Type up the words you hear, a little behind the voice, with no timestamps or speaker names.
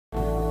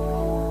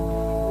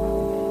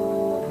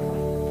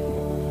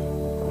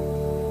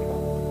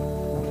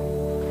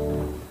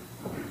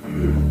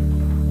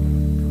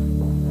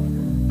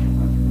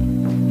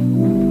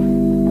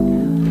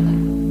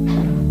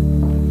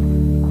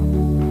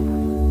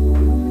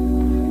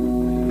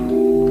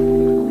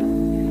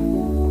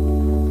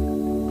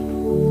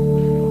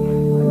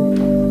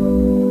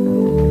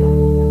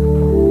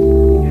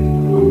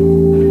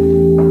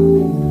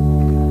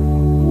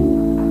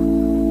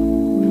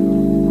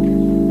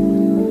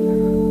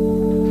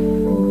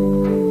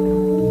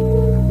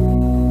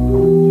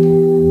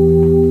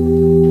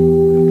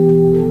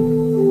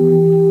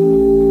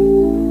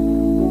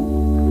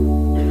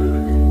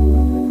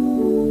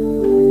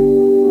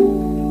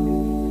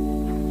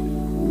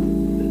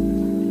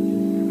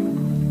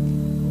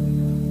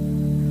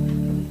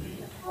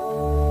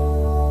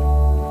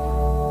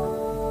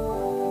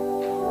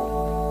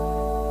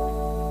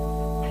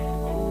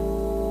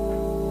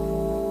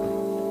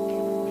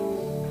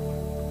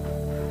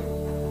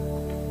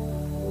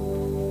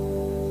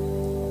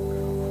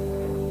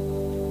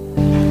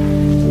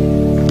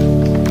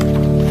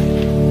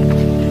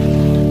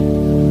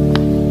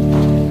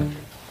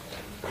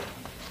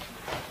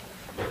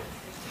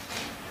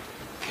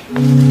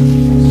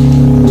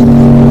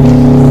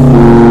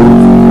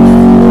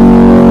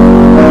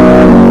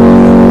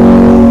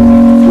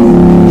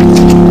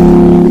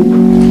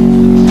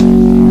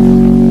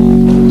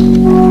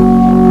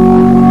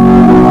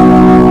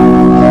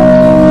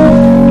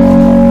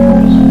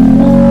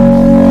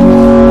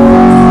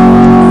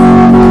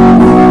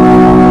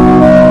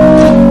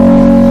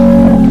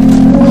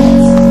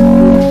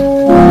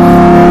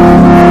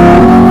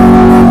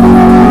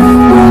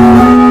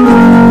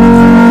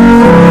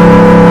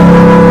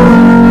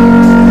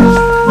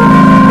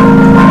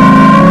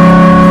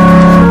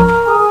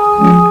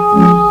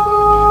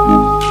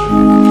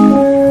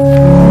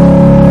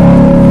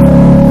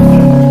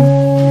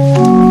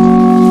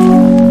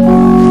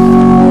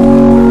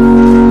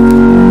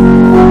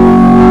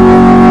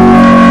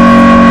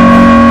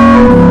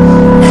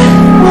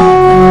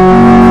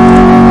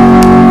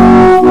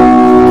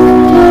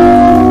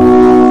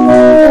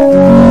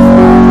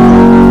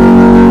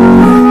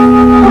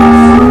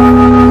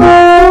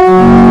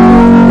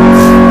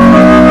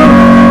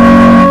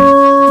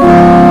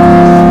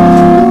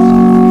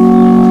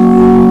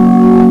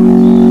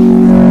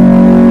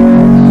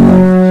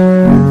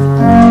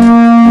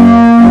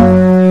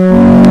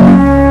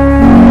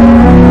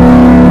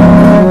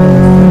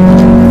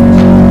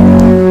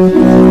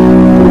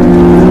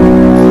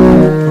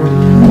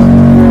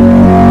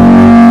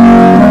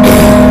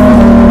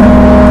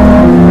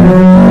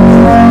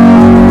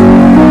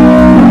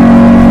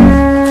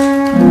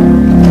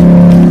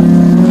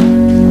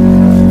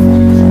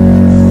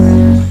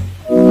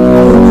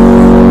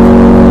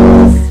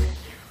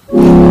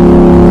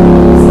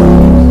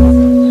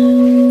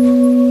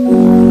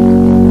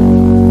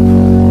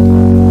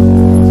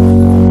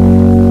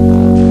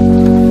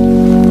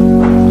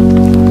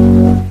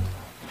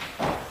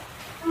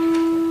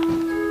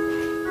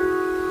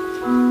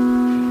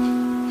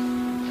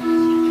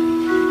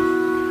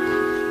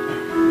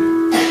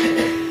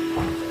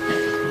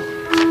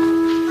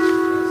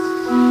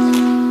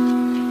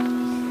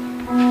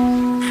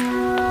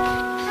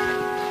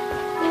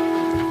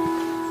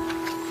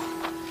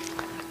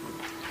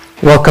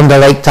Welcome to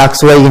Lake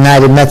Toxaway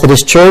United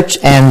Methodist Church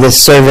and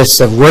this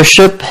service of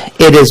worship.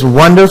 It is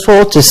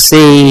wonderful to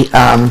see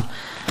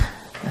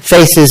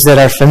faces that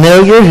are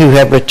familiar who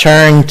have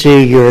returned to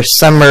your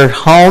summer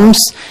homes.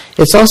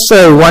 It's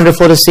also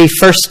wonderful to see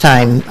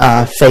first-time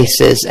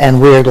faces,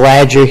 and we're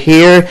glad you're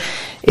here.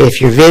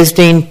 If you're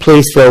visiting,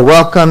 please feel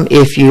welcome.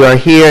 If you are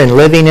here and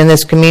living in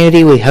this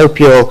community, we hope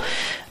you'll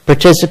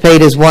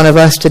participate as one of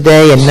us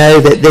today and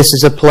know that this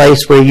is a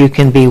place where you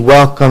can be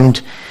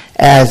welcomed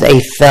as a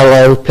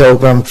fellow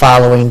pilgrim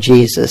following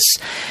Jesus.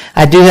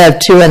 I do have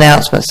two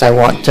announcements I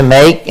want to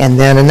make, and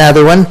then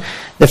another one.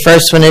 The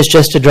first one is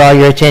just to draw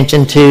your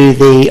attention to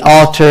the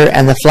altar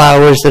and the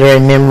flowers that are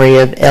in memory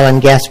of Ellen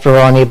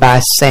Gasparoni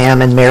by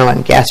Sam and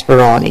Marilyn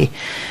Gasparoni.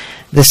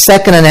 The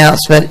second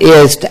announcement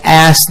is to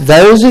ask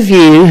those of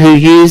you who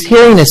use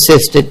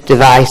hearing-assisted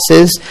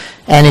devices,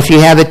 and if you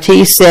have a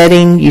T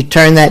setting, you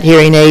turn that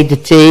hearing aid to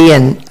T,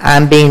 and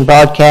I'm being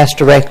broadcast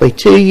directly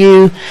to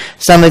you.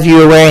 Some of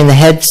you are wearing the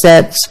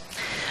headsets.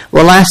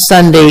 Well, last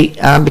Sunday,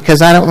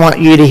 because I don't want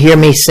you to hear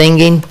me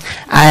singing,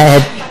 I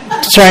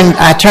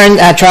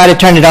try to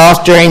turn it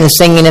off during the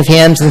singing of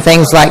hymns and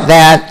things like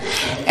that,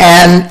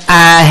 and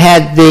I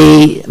had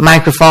the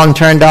microphone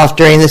turned off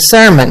during the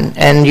sermon,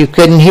 and you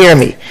couldn't hear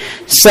me.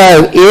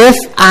 So if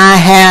I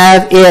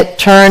have it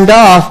turned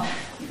off,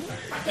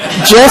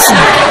 just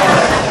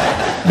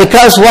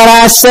because what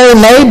I say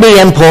may be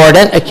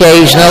important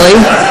occasionally,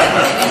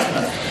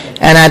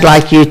 and I'd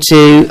like you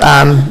to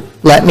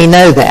let me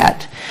know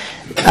that.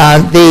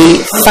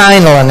 The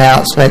final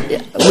announcement,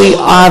 we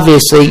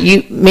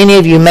obviously, many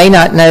of you may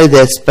not know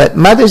this, but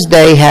Mother's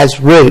Day has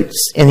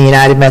roots in the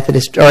United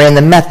Methodist, or in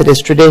the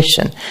Methodist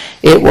tradition.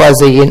 It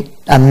was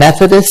a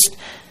Methodist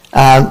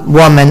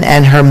woman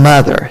and her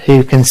mother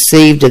who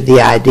conceived of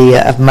the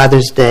idea of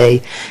Mother's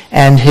Day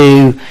and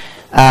who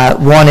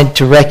wanted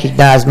to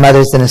recognize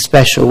mothers in a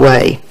special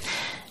way.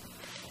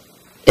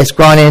 It's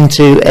gone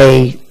into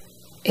a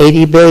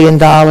 $80 billion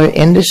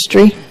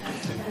industry.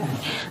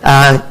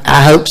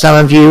 I hope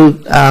some of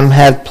you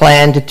have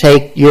planned to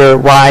take your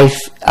wife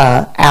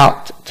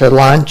out to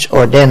lunch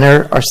or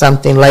dinner or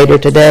something later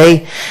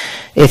today.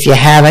 If you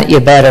haven't, you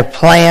better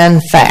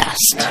plan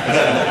fast.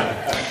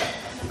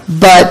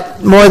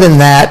 But more than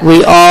that,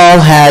 we all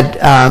had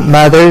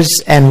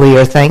mothers, and we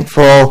are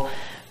thankful,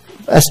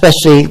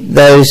 especially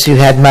those who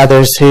had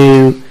mothers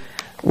who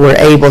were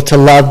able to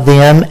love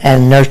them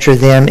and nurture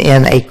them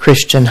in a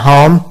Christian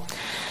home.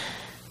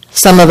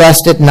 Some of us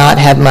did not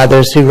have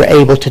mothers who were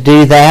able to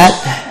do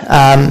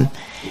that.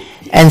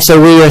 And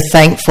so we are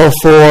thankful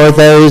for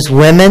those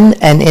women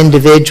and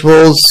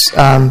individuals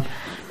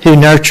who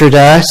nurtured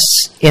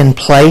us in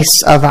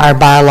place of our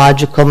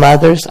biological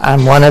mothers.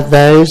 I'm one of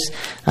those.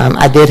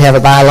 I did have a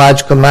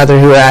biological mother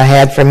who I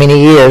had for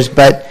many years,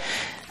 but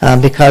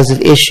because of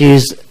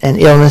issues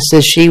and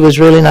illnesses, she was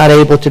really not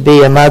able to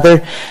be a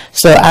mother.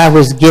 So I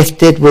was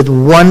gifted with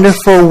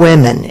wonderful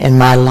women in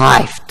my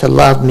life to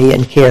love me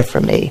and care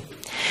for me.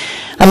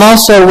 I'm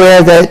also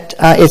aware that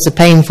it's a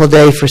painful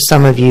day for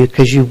some of you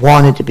because you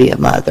wanted to be a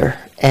mother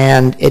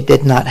and it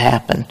did not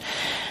happen.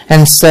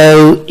 And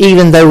so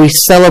even though we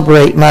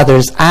celebrate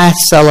mothers, I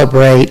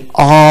celebrate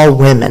all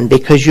women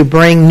because you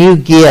bring new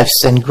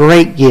gifts and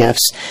great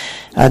gifts.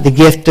 The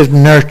gift of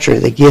nurture,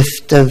 the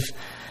gift of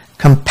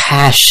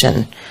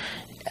compassion,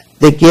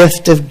 the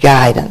gift of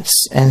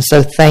guidance. And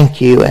so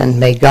thank you, and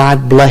may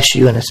God bless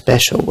you in a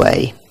special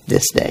way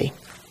this day.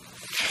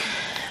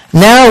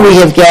 Now we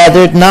have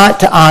gathered not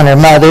to honor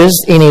mothers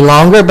any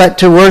longer, but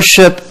to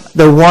worship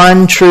the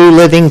one true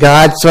living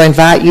God. So I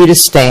invite you to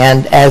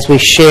stand as we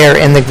share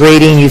in the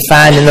greeting you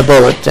find in the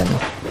bulletin.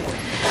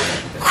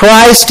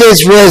 Christ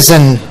is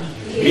risen.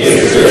 He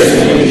is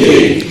risen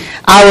indeed.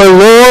 Our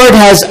Lord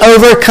has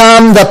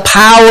overcome the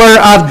power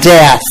of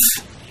death.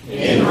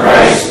 In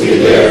Christ we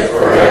live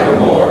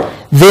forevermore.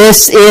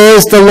 This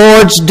is the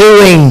Lord's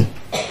doing.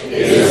 It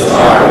is a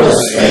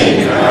marvelous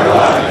thing in our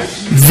lives.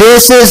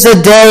 This is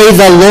the day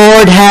the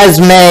Lord has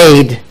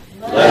made.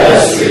 Let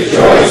us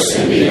rejoice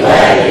and be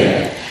glad in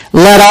it.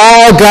 Let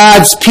all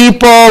God's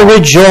people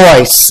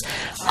rejoice.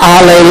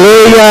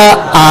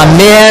 Alleluia,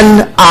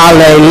 amen,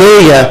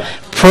 alleluia.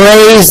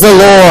 Praise the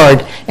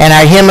Lord. And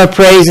our hymn of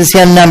praise is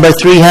hymn number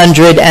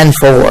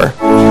 304.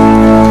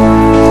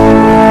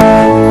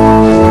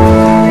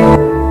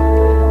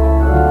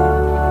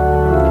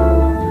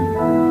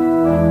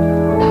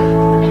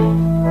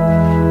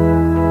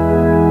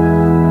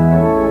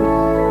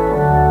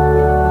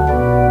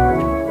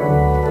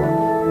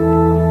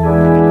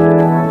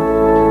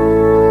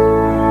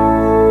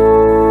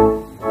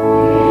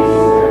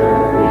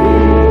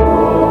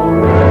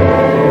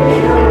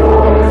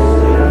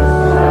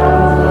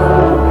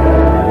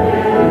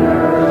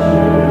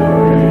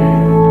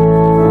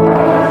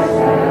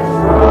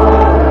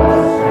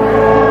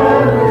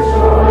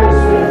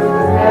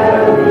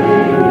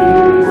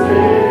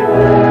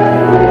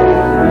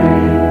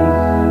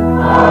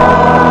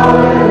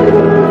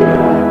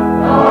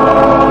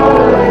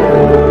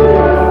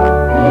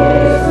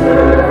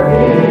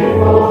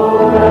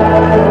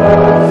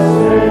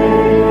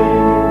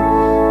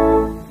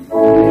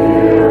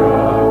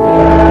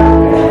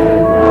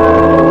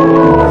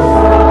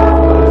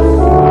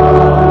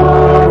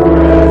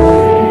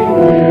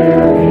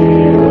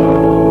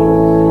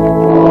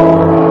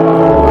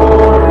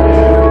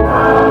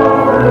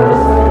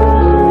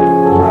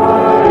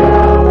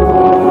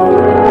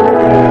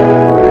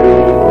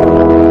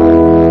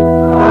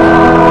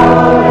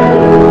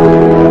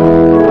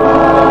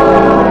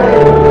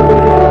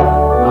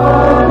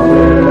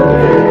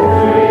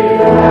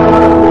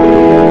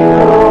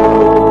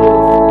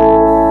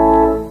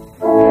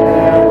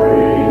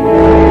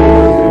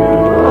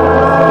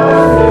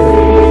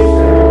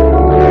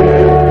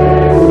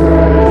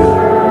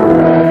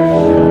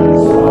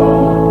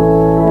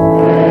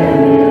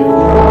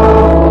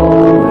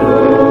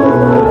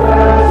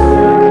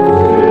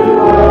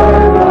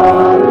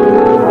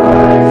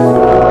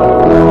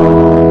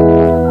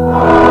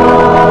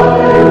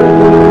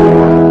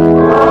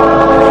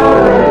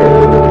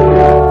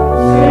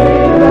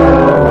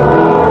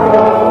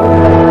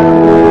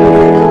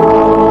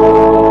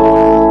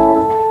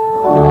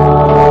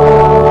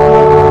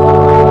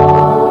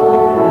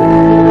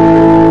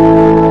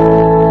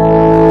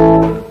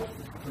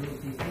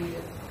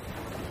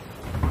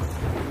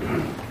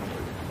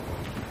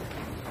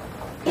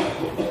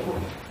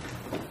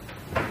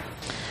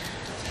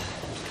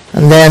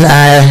 And then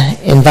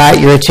I invite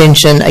your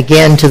attention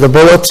again to the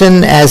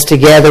bulletin as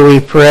together we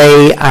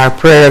pray our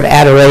prayer of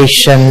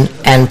adoration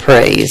and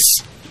praise.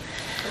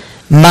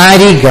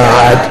 Mighty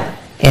God,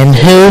 in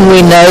whom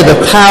we know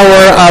the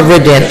power of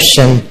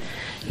redemption,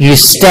 you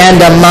stand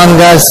among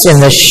us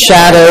in the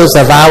shadows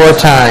of our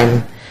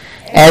time.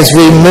 As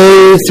we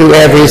move through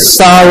every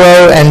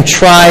sorrow and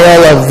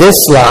trial of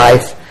this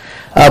life,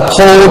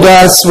 uphold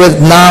us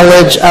with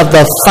knowledge of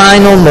the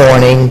final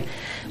morning,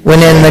 when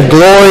in the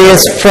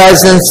glorious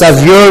presence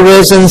of your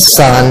risen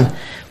Son,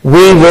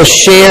 we will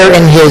share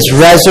in his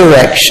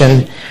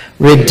resurrection,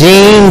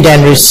 redeemed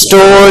and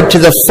restored to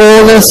the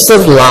fullness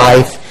of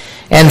life,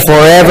 and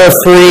forever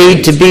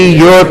free to be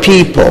your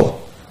people.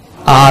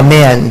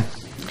 Amen.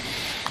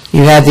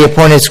 You have the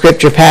appointed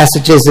scripture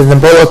passages in the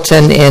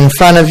bulletin in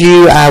front of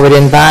you. I would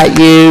invite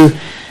you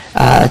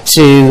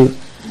to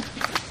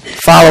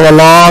follow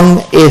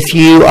along if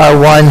you are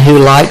one who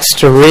likes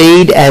to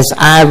read as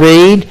I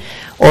read,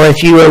 or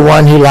if you are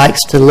one who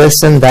likes to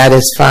listen, that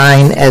is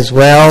fine as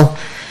well.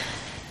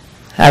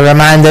 I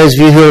remind those of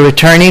you who are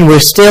returning, we're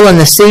still in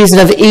the season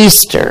of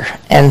Easter,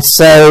 and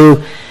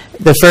so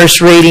the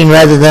first reading,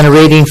 rather than a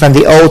reading from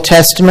the Old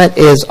Testament,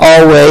 is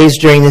always,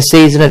 during the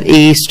season of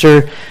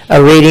Easter,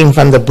 a reading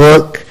from the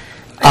book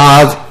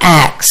of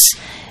Acts.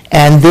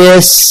 And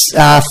this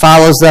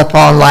follows up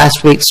on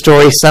last week's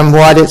story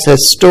somewhat. It's a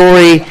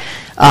story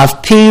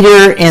of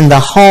Peter in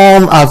the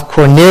home of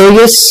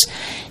Cornelius.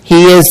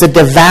 He is a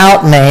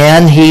devout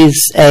man.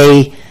 He's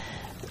a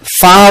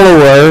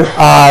follower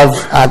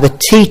of the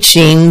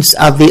teachings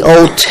of the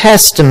Old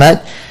Testament,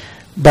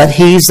 but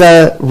he's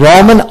a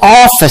Roman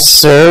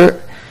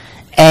officer,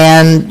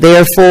 and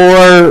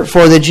therefore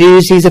for the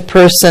Jews he's a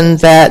person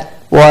that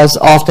was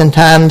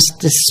oftentimes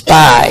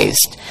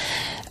despised.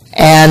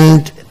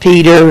 And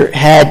Peter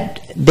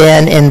had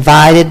been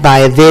invited by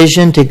a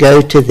vision to go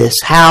to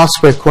this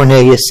house where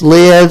Cornelius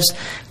lives.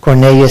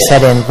 Cornelius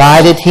had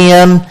invited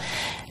him,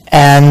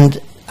 and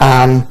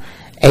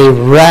a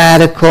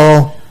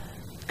radical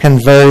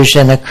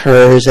conversion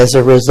occurs as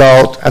a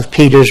result of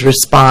Peter's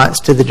response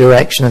to the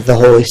direction of the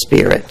Holy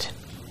Spirit.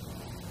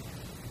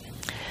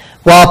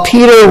 While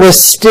Peter was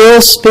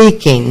still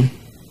speaking,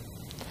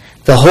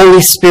 the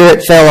Holy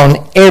Spirit fell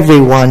on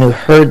everyone who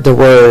heard the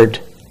word.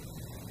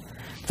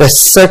 The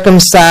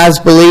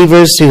circumcised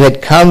believers who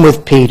had come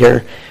with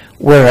Peter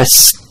were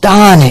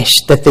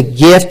astonished that the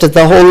gift of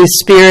the Holy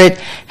Spirit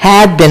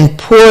had been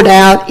poured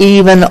out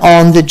even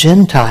on the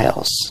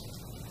Gentiles.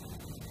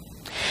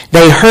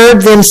 They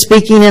heard them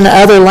speaking in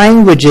other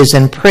languages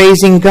and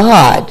praising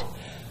God.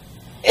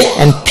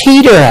 And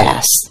Peter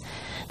asked,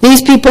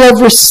 "These people have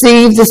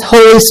received the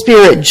Holy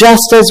Spirit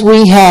just as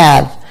we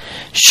have.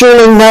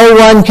 Surely no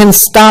one can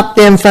stop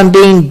them from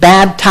being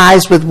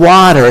baptized with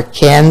water,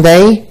 can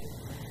they?"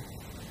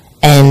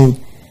 And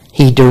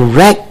he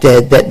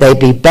directed that they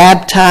be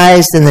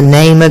baptized in the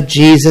name of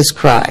Jesus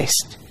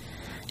Christ.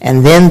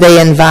 And then they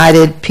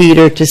invited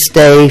Peter to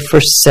stay for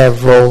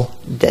several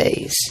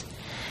days.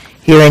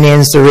 Herein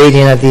ends the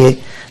reading of the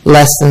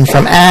lesson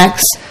from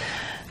Acts.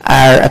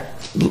 Our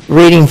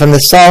reading from the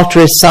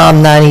Psalter is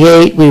Psalm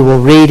 98. We will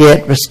read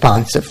it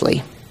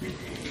responsively.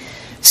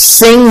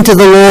 Sing to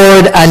the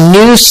Lord a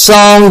new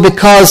song,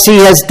 because he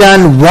has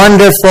done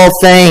wonderful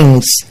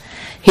things.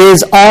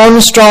 His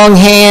own strong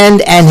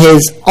hand and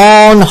his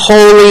own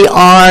holy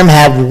arm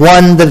have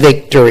won the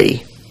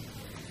victory.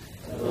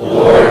 The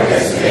Lord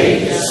has made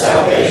his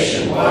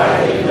salvation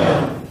widely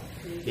known.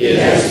 It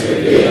has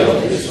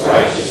revealed his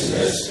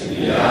righteousness in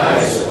the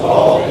eyes of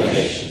all the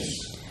nations.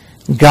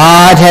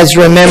 God has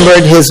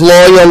remembered his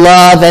loyal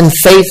love and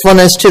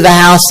faithfulness to the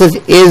house of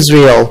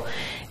Israel.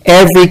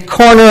 Every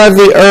corner of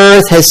the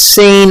earth has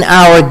seen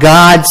our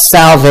God's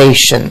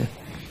salvation.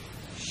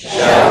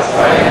 Shout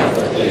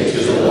triumphantly to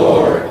the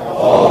Lord,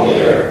 all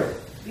the earth.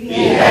 Be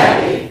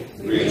happy,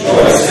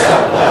 rejoice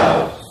out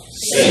loud,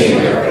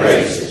 sing your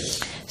praises.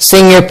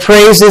 Sing your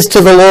praises to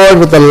the Lord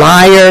with the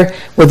lyre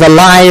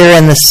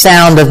and the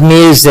sound of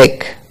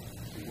music.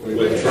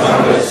 With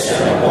trumpets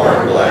and a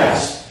horn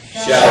blast,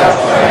 shout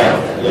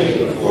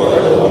triumphantly before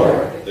the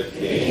Lord, the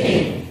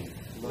King.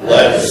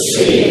 Let the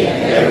sea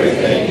and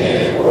everything in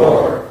it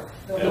roar,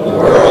 the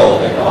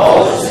world and all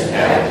its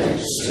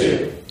inhabitants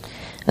too.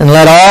 And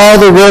let all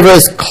the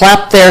rivers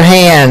clap their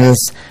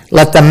hands.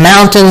 Let the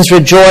mountains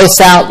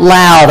rejoice out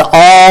loud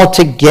all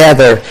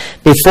together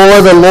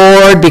before the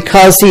Lord,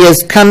 because he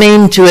is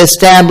coming to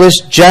establish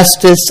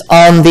justice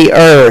on the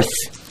earth.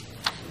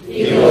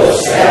 He will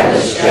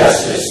establish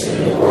justice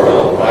in the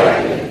world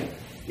rightly.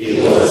 He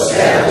will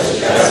establish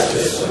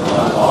justice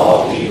among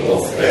all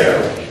people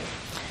fairly.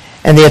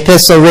 And the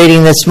epistle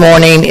reading this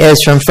morning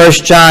is from 1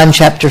 John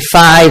chapter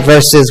 5,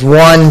 verses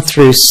 1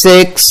 through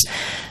 6.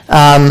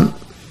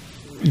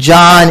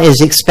 John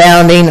is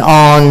expounding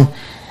on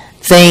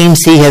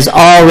themes he has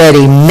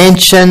already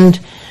mentioned.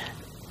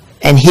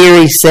 And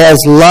here he says,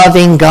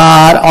 loving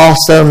God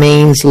also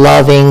means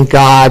loving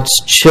God's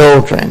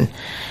children.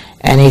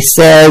 And he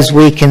says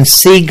we can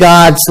see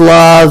God's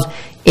love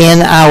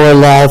in our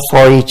love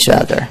for each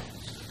other.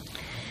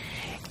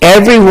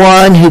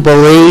 Everyone who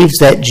believes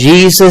that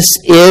Jesus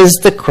is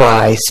the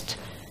Christ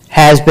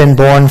has been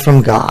born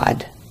from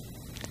God.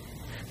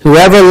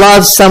 Whoever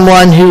loves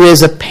someone who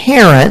is a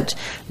parent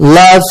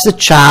loves the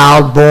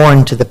child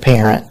born to the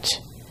parent.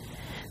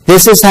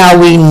 This is how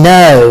we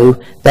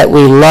know that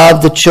we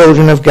love the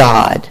children of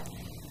God.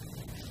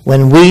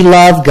 When we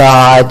love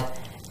God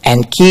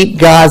and keep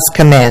God's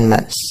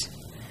commandments.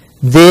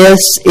 This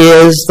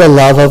is the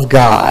love of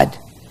God.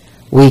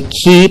 We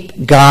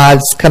keep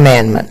God's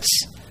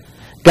commandments.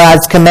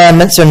 God's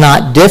commandments are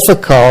not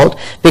difficult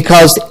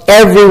because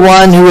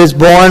everyone who is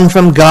born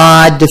from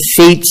God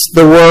defeats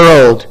the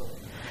world.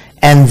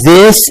 And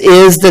this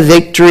is the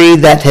victory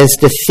that has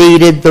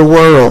defeated the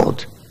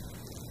world,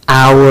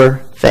 our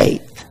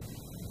faith.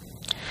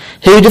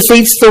 Who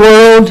defeats the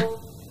world?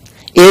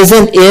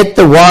 Isn't it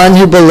the one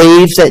who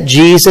believes that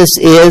Jesus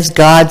is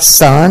God's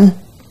Son?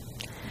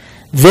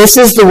 This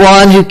is the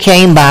one who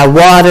came by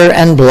water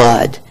and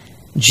blood,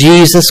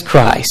 Jesus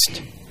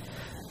Christ.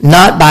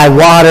 Not by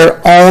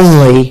water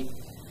only,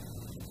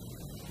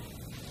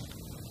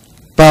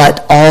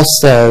 but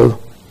also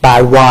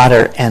by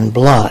water and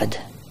blood.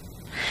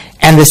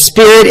 And the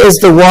Spirit is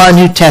the one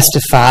who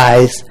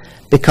testifies,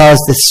 because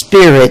the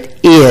Spirit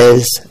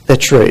is the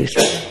truth.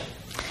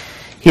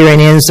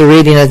 Herein ends the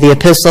reading of the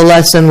epistle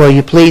lesson. Will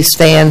you please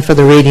stand for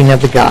the reading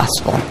of the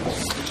gospel?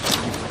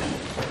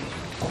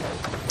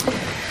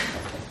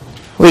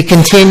 We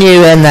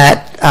continue in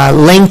that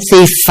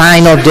lengthy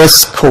final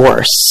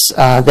discourse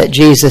that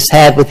Jesus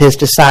had with his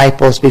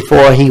disciples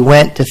before he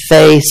went to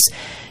face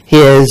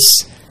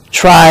his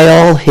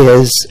trial,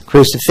 his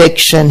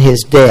crucifixion,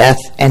 his death,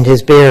 and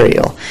his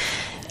burial.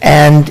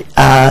 And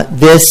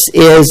this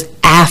is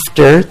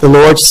after the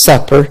Lord's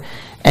Supper,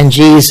 and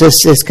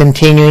Jesus is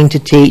continuing to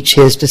teach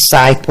his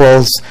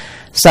disciples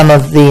some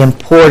of the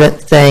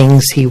important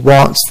things he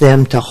wants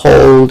them to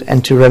hold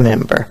and to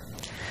remember.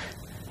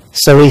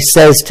 So he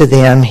says to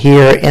them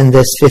here in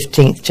this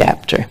 15th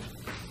chapter,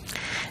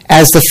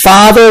 "As the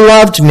Father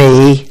loved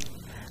me,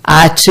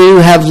 I too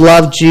have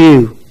loved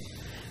you.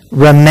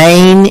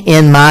 Remain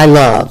in my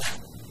love.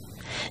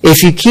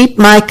 If you keep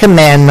my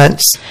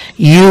commandments,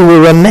 you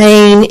will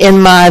remain in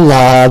my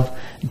love,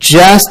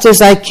 just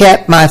as I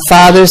kept my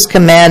Father's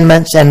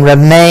commandments and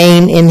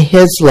remain in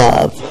his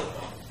love.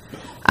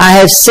 I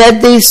have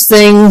said these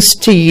things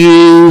to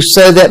you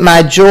so that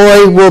my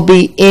joy will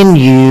be in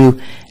you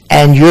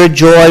and your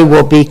joy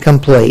will be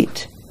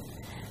complete.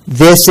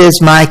 This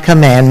is my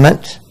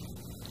commandment.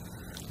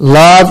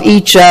 Love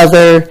each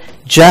other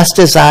just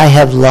as I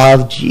have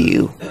loved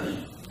you.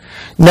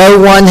 No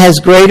one has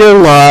greater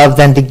love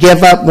than to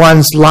give up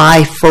one's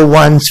life for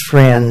one's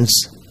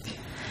friends.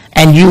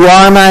 And you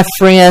are my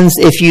friends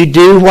if you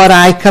do what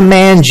I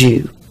command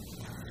you.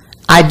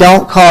 I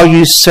don't call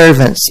you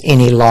servants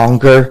any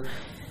longer,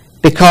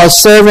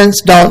 because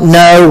servants don't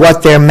know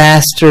what their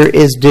master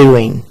is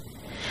doing.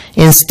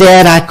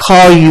 Instead, I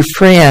call you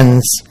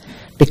friends,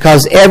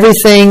 because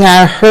everything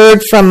I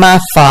heard from my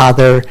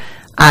Father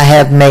I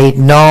have made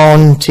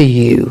known to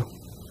you.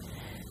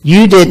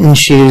 You didn't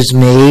choose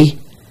me,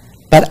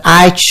 but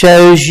I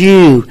chose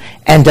you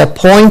and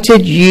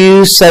appointed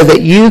you so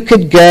that you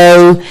could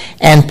go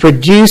and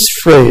produce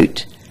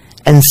fruit,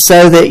 and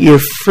so that your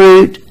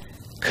fruit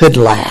could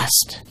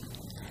last.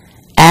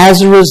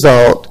 As a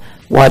result,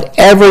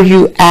 whatever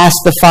you ask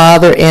the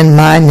Father in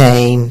my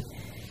name,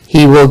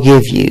 he will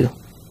give you.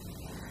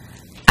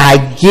 I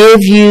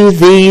give you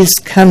these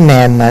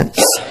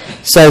commandments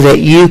so that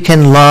you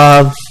can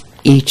love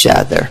each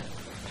other."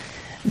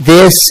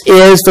 This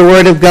is the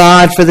word of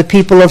God for the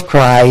people of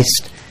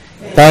Christ.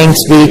 Thanks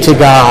be to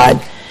God.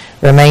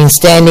 Remain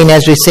standing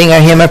as we sing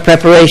our hymn of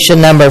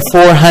preparation, number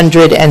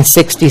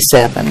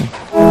 467.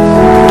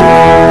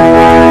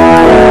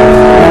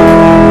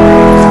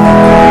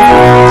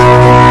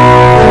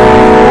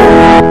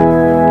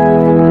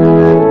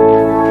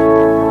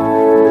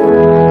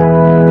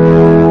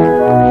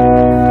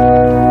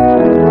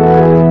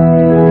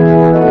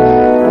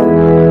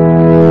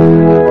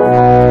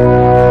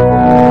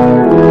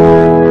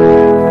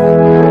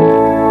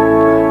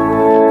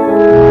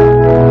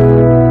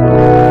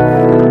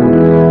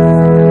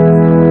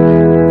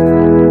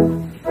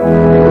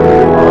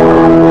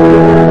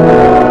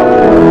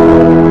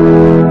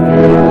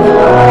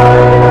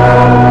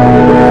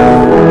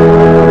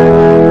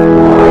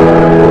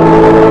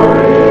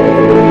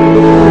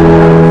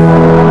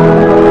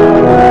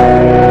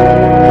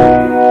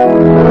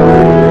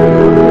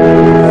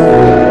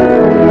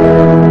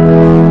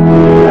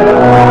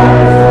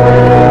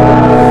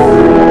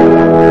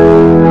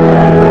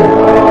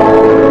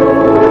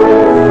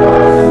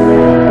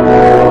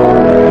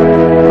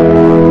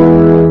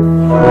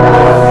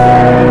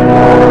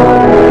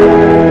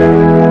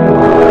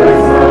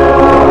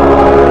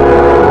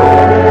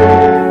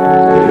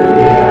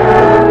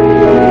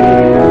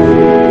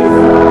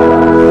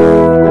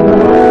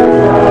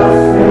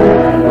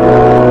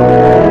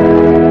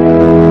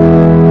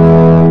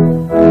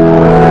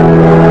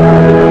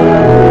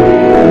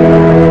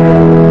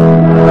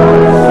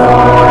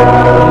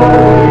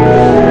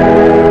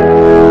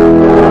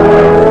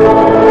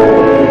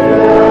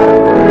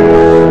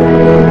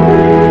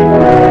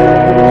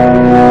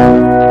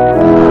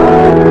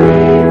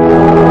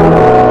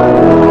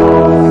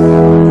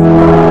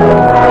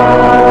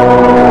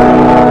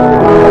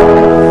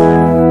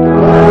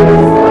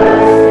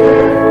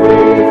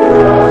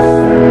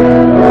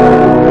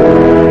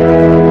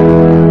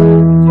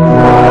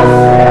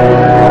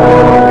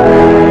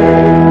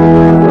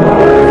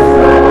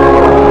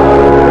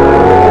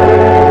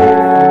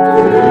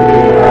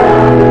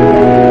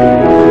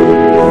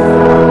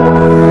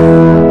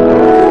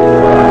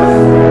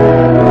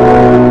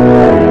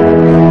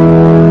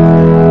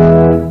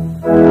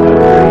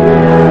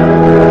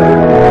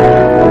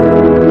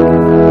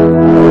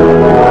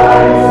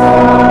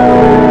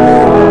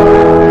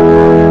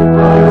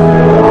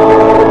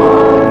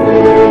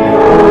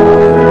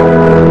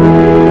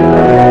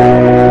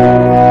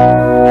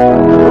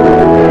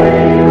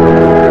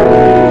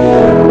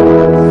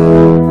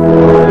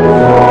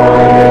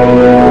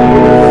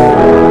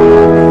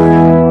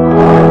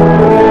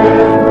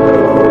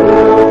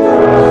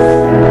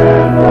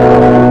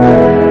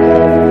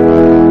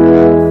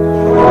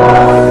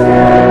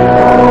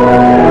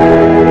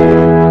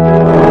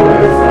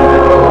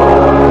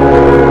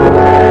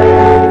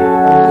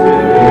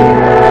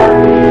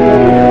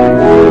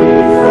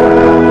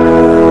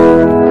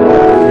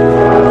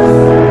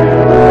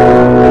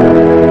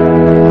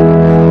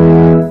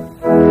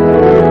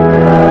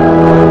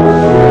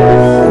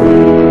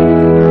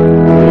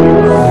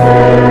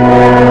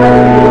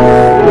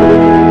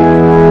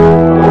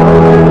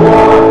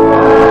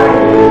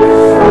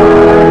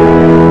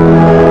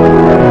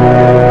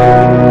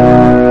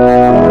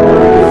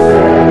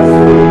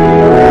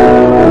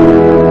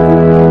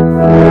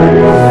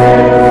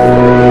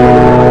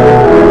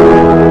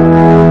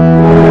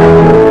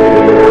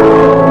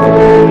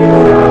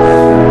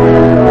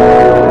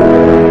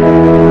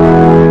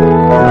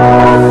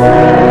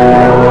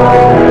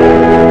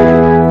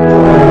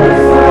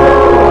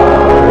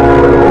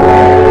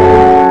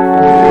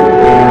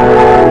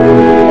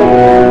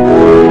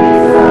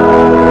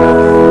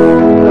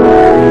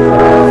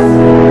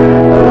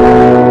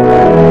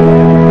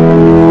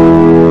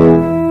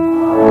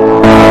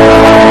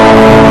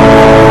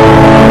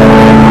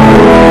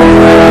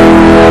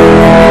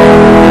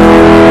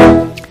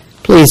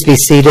 Please be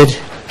seated.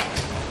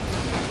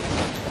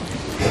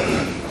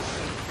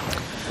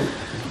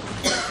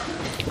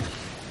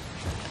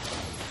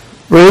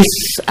 Ruth,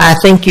 I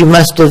think you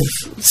must have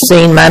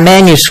seen my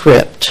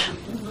manuscript,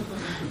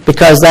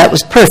 because that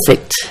was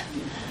perfect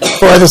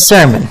for the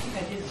sermon.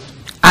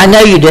 I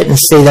know you didn't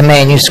see the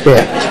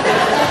manuscript.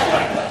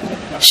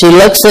 She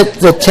looks at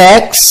the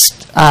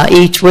text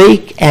each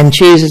week and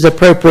chooses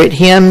appropriate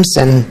hymns,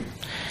 and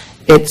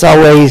it's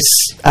always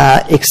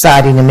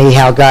exciting to me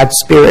how God's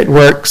Spirit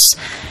works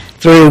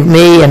through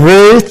me and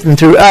Ruth and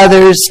through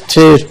others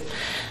to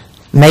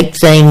make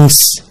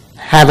things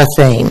have a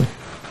theme.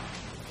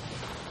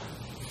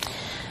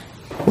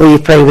 Will you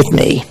pray with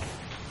me?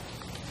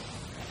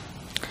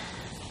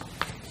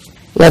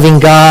 Loving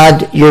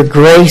God, your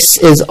grace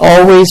is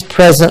always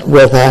present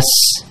with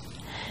us,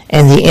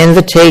 and the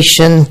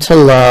invitation to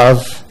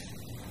love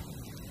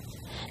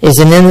is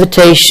an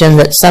invitation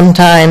that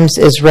sometimes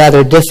is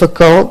rather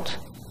difficult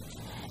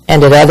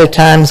and at other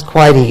times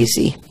quite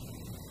easy.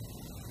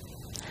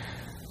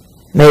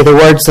 May the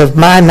words of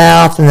my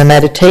mouth and the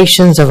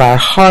meditations of our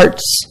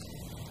hearts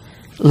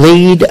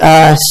lead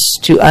us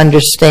to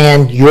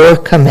understand your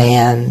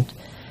command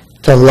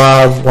to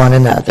love one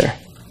another.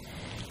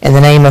 In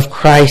the name of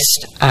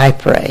Christ, I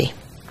pray.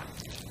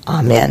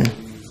 Amen.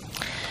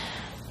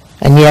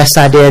 And yes,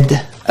 I did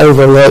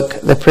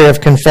overlook the prayer of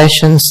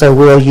confession, so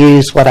we'll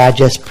use what I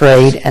just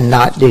prayed and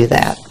not do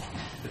that.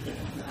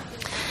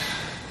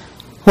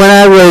 When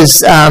I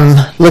was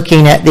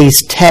looking at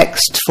these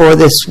texts for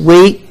this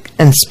week,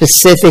 and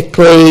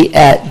specifically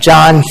at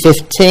John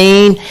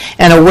 15,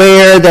 and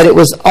aware that it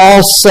was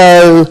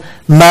also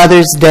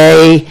Mother's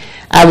Day,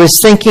 I was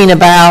thinking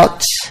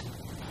about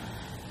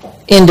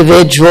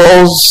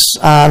individuals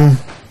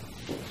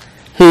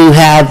who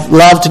have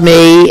loved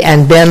me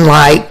and been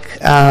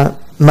like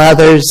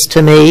mothers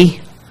to me.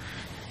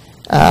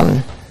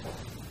 I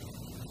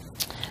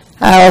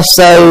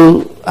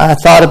also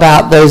thought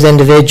about those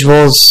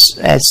individuals,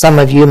 as some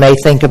of you may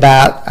think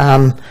about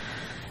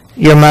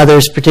your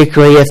mothers,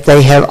 particularly if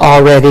they have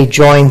already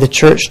joined the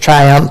church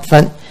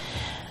triumphant.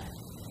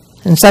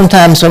 And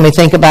sometimes when we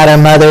think about our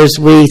mothers,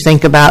 we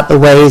think about the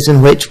ways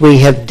in which we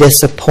have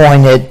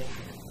disappointed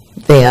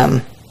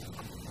them.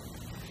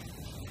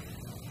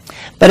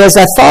 But as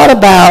I thought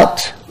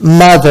about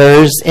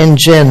mothers in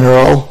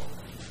general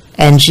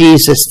and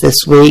Jesus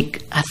this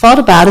week, I thought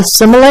about a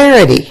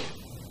similarity.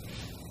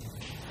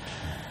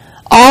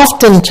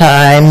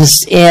 Oftentimes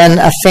in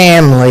a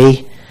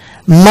family,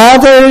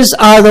 mothers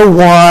are the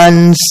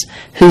ones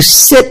who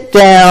sit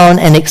down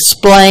and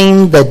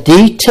explain the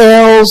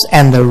details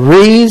and the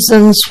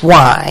reasons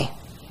why.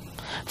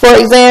 For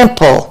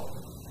example,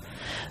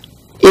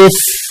 if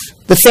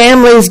the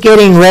family is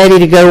getting ready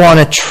to go on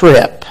a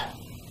trip,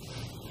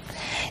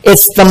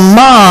 it's the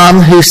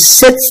mom who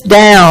sits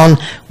down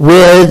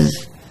with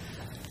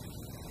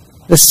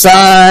the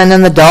son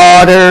and the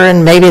daughter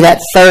and maybe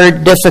that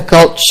third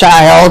difficult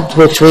child,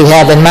 which we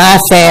have in my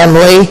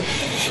family.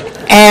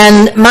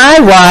 And my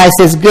wife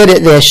is good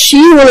at this.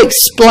 She will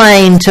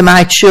explain to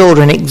my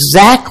children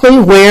exactly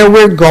where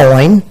we're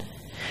going,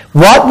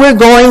 what we're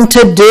going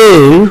to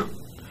do.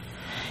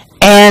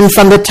 And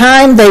from the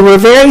time they were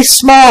very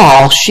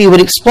small, she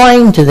would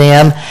explain to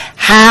them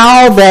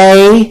how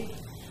they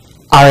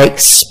are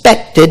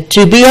expected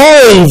to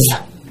behave.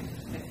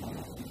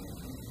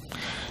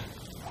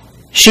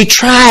 She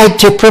tried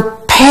to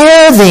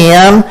prepare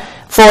them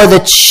for the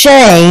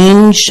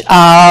change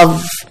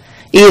of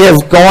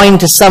either going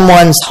to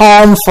someone's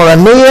home for a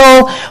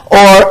meal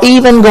or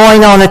even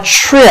going on a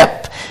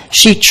trip.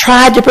 She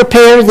tried to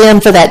prepare them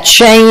for that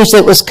change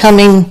that was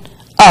coming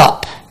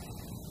up.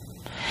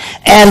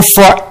 And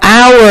for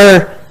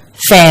our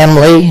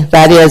family,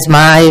 that is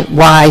my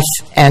wife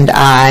and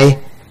I,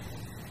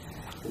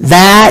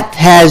 that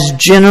has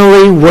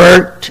generally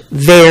worked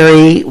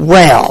very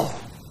well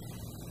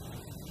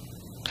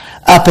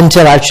up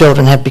until our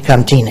children have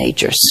become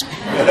teenagers.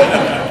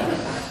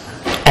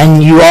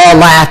 And you all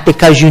laugh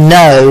because you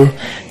know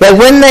that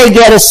when they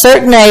get a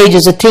certain age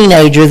as a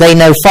teenager, they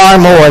know far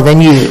more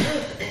than you.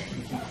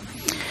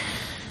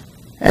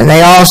 And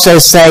they also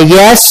say,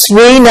 yes,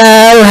 we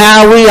know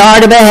how we are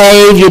to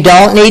behave. You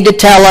don't need to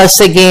tell us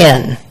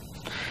again.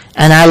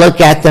 And I look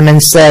at them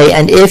and say,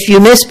 and if you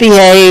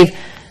misbehave,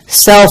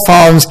 cell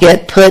phones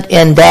get put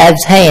in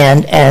Dad's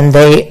hand, and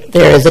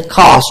there is a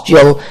cost.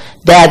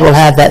 Dad will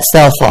have that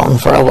cell phone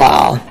for a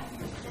while.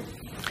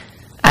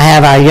 I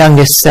have our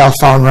youngest cell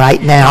phone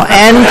right now,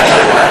 and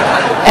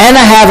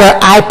I have her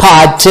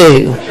iPod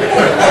too.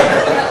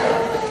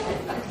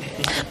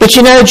 But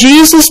you know,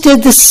 Jesus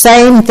did the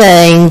same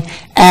thing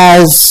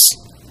as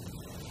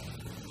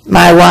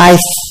my wife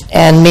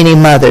and many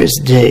mothers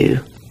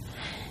do.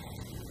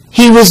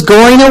 He was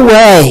going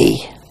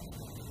away.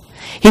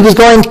 He was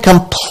going to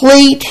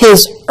complete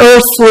his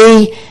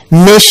earthly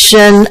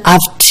mission of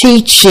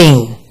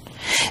teaching.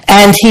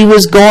 And he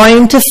was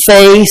going to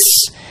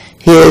face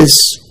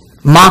his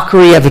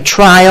mockery of a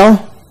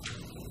trial,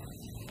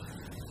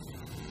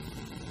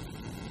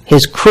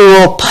 his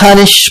cruel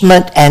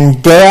punishment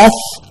and death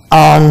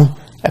on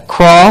a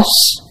cross.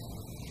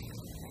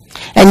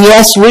 And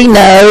yes, we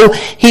know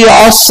he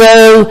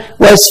also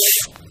was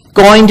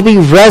going to be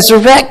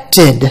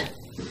resurrected.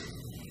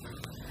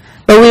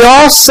 But we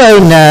also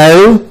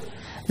know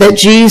that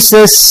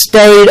Jesus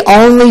stayed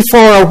only for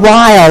a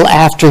while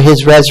after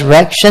his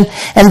resurrection,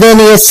 and then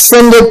he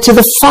ascended to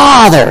the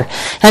Father.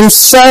 And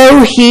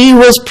so he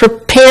was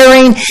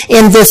preparing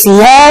in this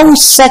long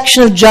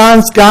section of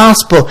John's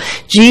Gospel.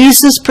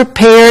 Jesus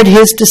prepared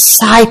his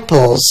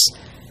disciples.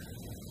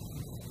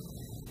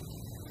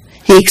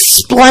 He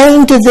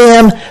explained to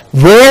them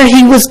where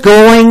he was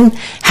going,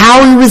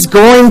 how he was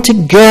going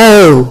to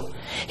go.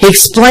 He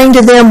explained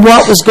to them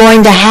what was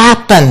going to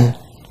happen,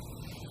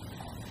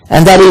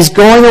 and that he's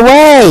going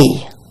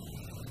away,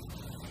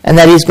 and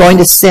that he's going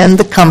to send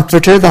the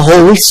Comforter, the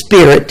Holy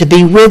Spirit, to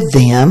be with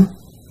them.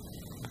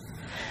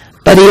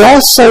 But he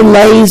also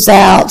lays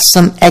out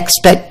some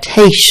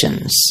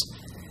expectations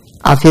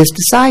of his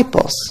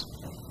disciples.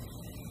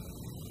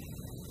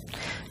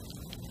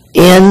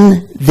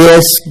 In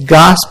this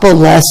gospel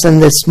lesson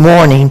this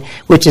morning,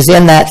 which is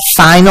in that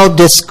final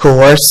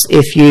discourse,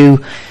 if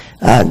you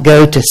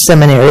go to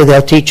seminary,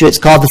 they'll teach you it's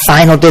called the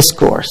final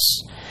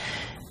discourse.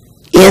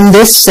 In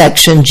this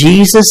section,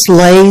 Jesus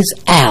lays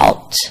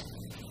out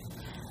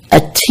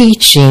a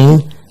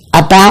teaching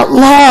about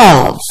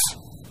love.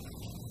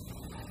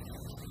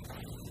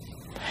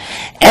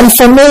 And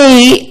for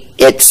me,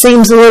 it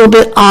seems a little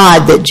bit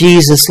odd that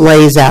Jesus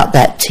lays out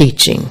that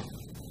teaching.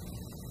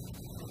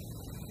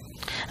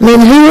 I mean,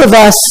 who of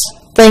us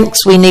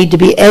thinks we need to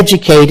be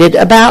educated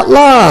about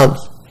love?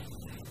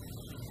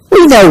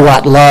 We know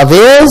what love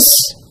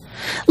is.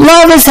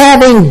 Love is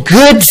having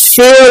good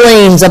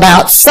feelings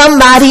about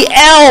somebody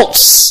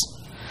else.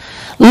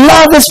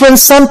 Love is when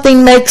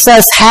something makes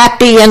us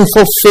happy and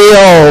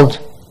fulfilled.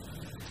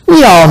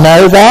 We all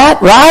know that,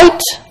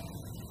 right?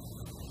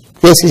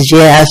 This is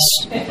yes.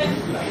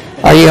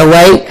 Are you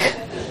awake?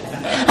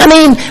 I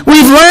mean,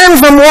 we've learned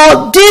from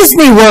Walt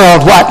Disney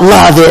World what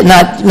love is.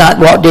 Not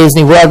Walt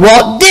Disney World.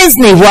 Walt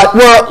Disney what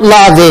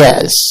love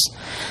is.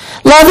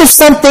 Love is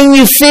something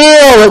you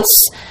feel.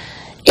 It's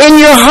in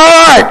your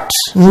heart.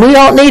 And we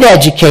don't need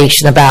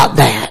education about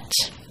that.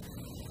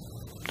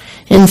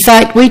 In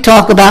fact, we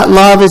talk about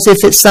love as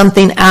if it's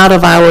something out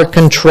of our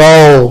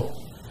control.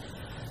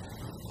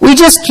 We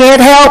just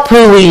can't help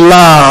who we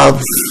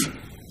love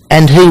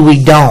and who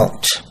we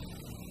don't.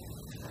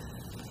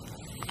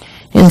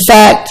 In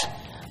fact,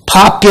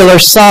 popular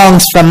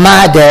songs from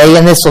my day,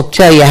 and this will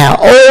tell you how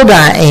old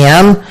I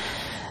am,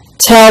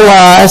 tell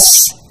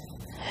us,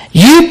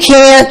 you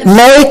can't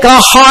make a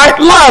heart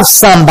love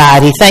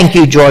somebody. Thank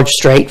you, George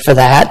Strait, for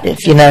that,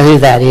 if you know who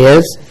that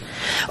is.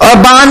 Or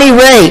Bonnie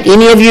Raitt.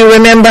 Any of you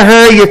remember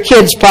her? Your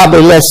kids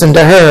probably listened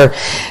to her.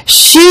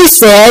 She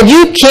said,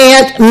 you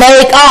can't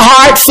make a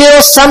heart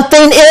feel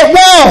something it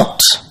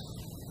won't.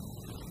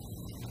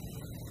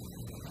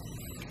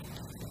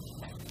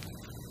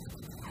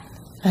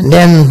 And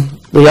then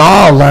we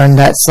all learned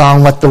that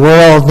song, what the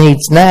world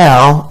needs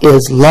now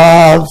is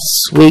love,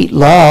 sweet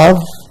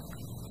love.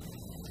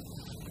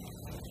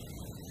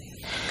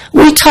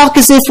 We talk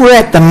as if we're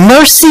at the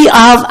mercy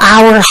of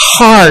our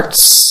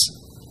hearts.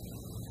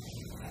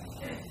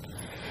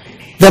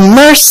 The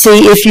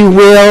mercy, if you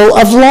will,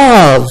 of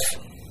love.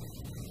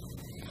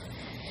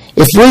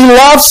 If we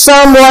love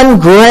someone,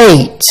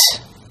 great.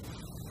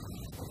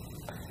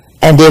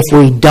 And if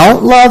we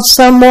don't love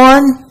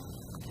someone,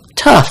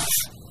 tough.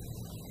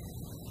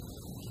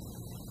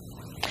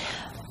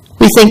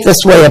 We think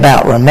this way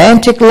about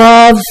romantic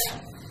love,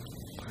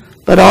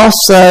 but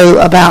also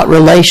about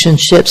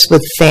relationships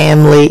with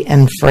family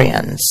and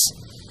friends.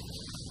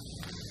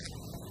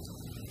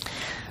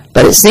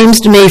 But it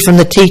seems to me from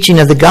the teaching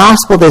of the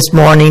gospel this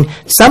morning,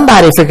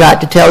 somebody forgot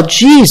to tell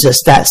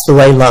Jesus that's the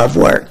way love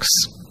works.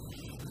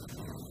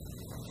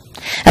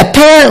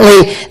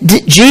 Apparently,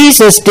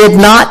 Jesus did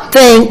not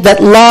think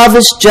that love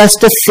is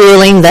just a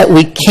feeling that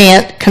we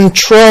can't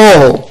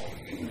control.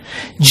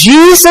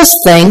 Jesus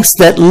thinks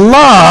that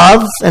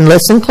love, and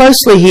listen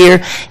closely here,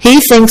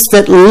 he thinks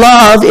that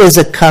love is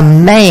a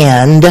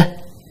command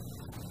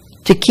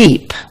to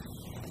keep.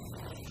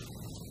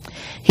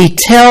 He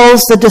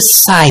tells the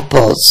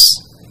disciples,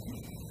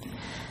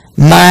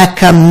 my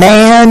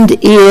command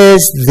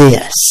is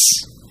this,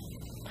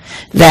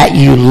 that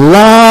you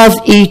love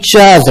each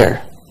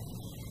other.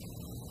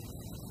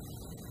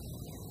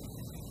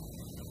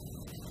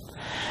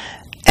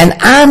 And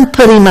I'm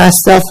putting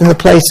myself in the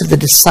place of the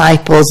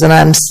disciples, and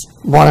I'm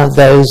one of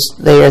those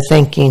they are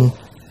thinking,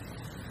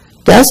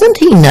 doesn't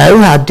he know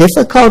how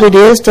difficult it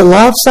is to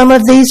love some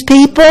of these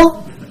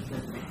people?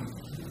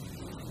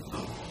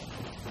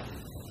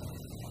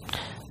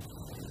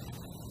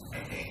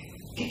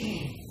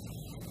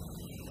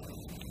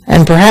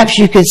 And perhaps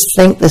you could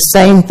think the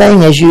same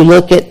thing as you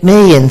look at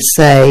me and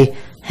say,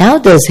 how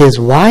does his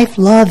wife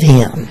love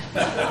him?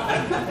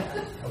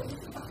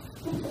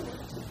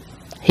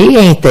 He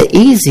ain't the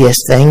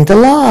easiest thing to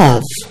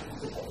love.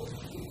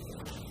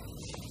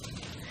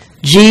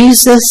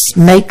 Jesus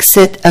makes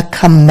it a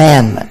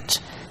commandment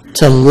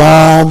to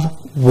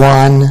love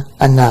one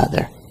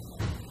another.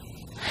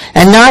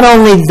 And not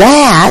only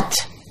that,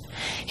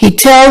 he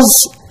tells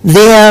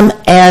them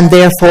and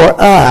therefore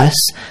us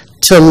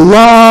to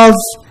love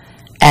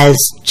as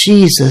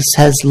Jesus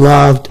has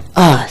loved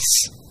us.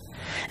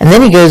 And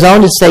then he goes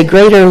on to say,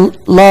 greater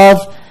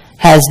love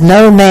has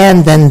no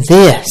man than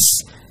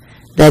this,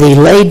 that he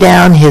lay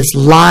down his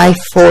life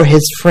for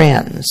his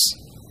friends.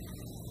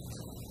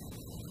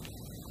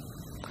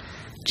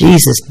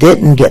 Jesus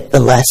didn't get the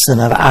lesson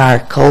of our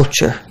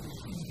culture.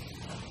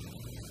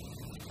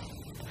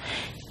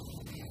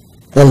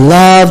 The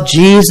love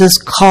Jesus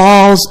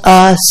calls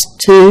us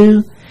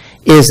to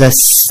is a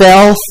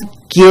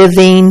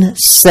self-giving,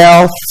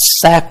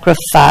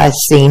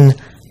 self-sacrificing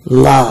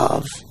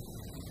love.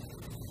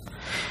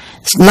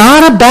 It's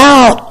not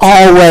about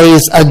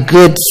always a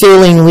good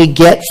feeling we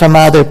get from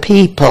other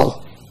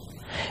people.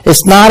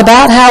 It's not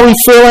about how we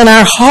feel in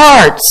our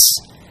hearts.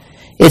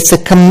 It's a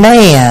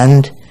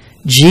command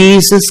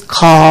Jesus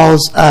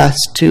calls us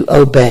to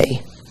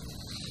obey.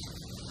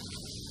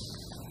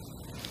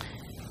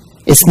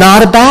 It's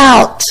not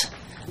about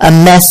a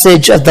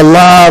message of the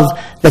love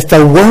that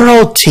the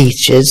world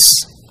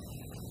teaches,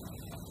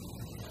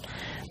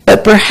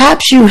 but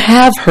perhaps you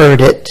have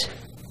heard it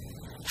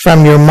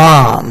from your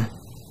mom,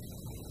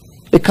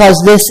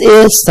 because this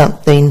is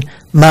something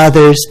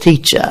mothers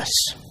teach us.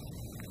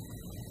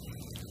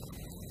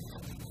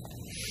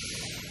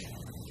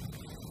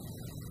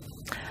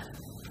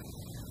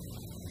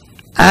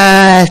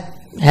 I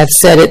have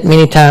said it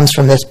many times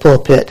from this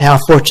pulpit, how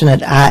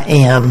fortunate I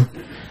am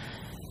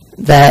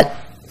that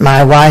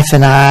my wife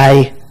and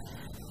I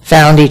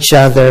found each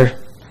other,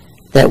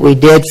 that we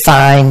did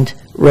find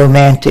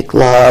romantic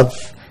love,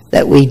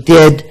 that we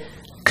did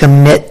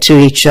commit to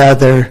each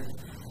other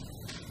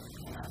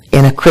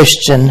in a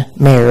Christian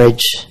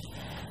marriage,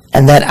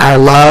 and that our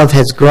love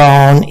has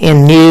grown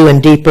in new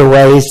and deeper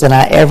ways than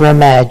I ever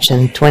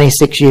imagined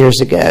 26 years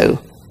ago.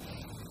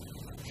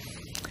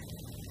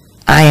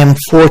 I am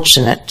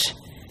fortunate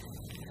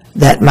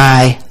that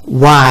my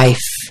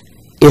wife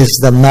is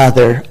the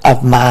mother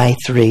of my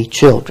 3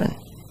 children.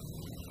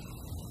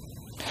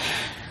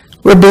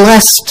 We're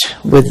blessed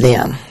with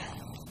them.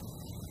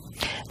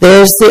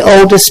 There's the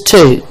oldest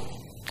 2,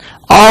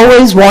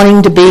 always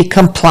wanting to be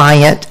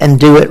compliant and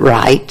do it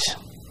right.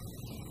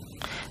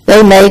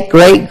 They make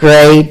great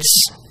grades.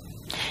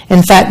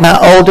 In fact, my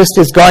oldest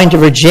is going to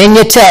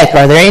Virginia Tech.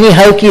 Are there any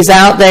Hokies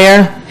out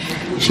there?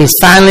 She's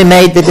finally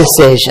made the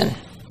decision.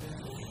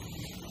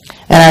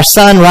 And our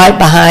son right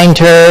behind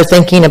her,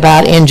 thinking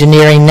about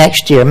engineering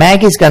next year.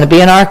 Maggie's going to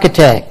be an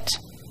architect.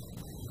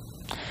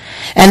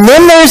 And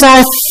then there's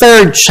our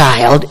 3rd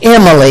child,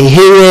 Emily,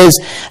 who is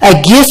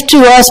a gift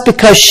to us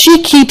because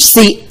she keeps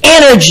the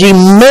energy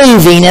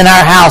moving in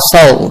our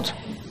household.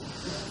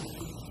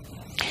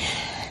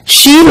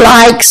 She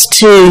likes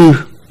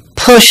to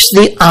push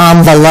the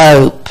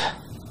envelope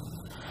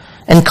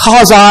and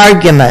cause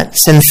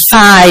arguments and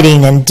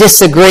fighting and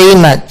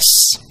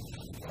disagreements.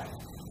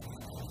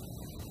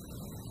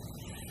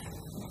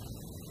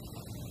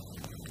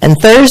 And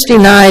Thursday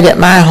night at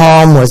my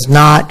home was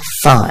not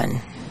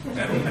fun.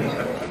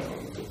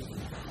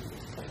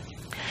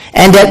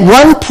 And at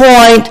one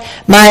point,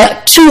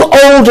 my 2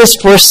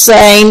 oldest were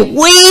saying,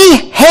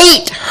 "We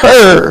hate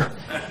her."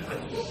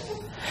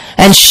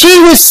 And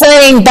she was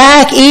saying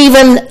back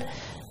even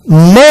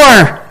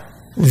more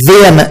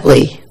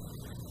vehemently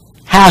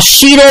how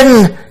she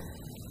didn't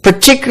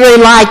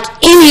particularly like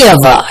any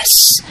of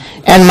us.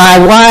 And my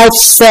wife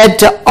said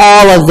to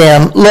all of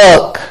them,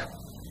 "Look,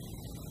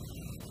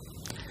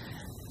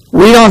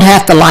 we don't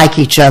have to like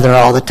each other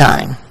all the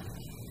time.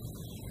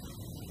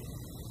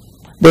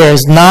 There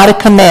is not a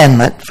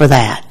commandment for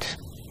that.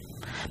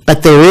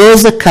 But there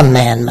is a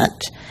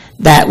commandment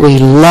that we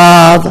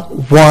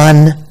love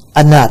one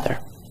another."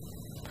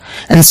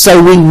 And so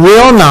we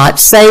will not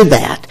say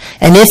that.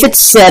 And if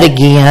it's said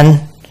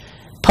again,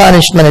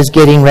 punishment is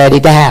getting ready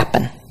to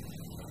happen.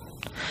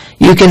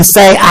 You can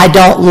say, "I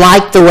don't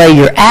like the way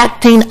you're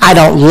acting. I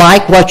don't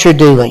like what you're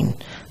doing."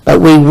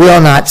 But we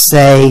will not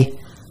say,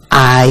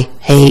 "I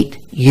hate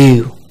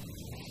you."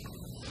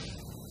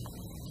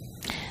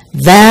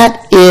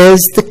 That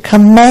is the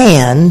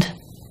command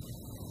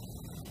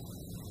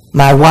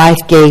my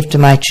wife gave to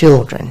my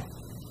children.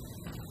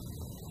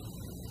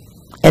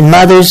 And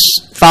mothers,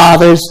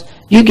 fathers,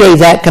 you gave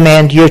that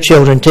command to your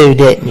children too,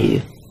 didn't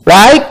you?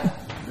 Right?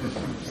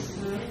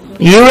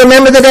 You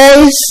remember the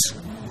days?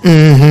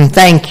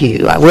 Thank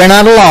you. We're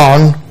not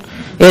alone.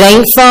 It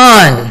ain't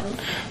fun.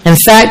 In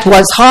fact,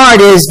 what's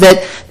hard is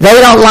that they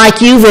don't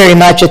like you very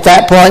much at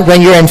that point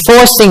when you're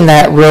enforcing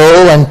that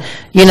rule, and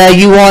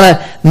you want to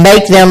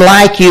make them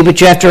like you,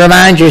 but you have to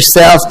remind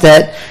yourself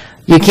that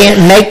you can't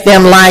make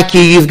them like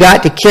you. You've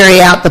got to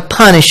carry out the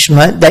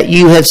punishment that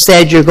you have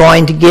said you're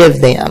going to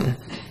give them.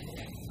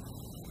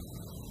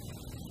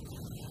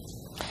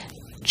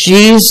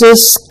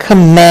 Jesus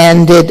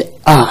commanded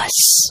us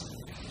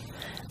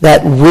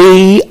that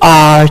we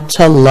are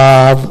to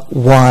love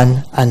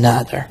one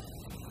another.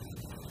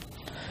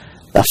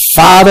 The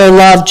Father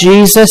loved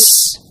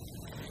Jesus.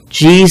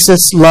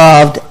 Jesus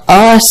loved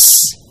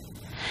us,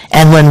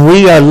 and when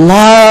we are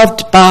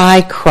loved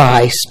by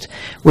Christ,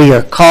 we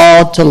are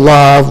called to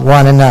love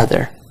one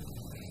another.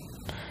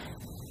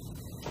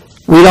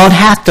 We don't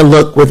have to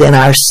look within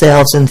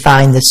ourselves and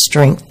find the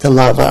strength to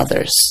love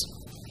others.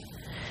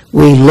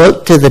 We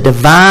look to the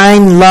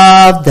divine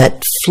love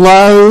that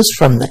flows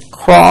from the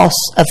cross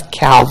of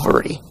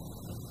Calvary,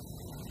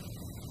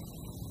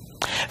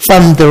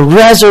 from the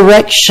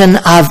resurrection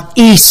of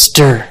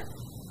Easter.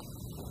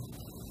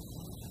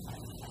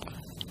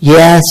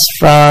 Yes,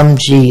 from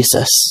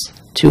Jesus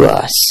to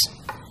us.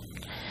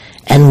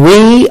 And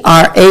we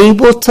are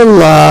able to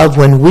love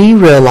when we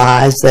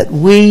realize that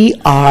we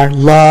are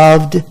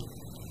loved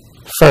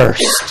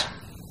first.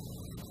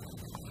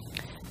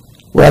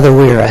 Whether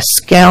we're a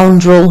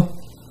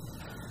scoundrel,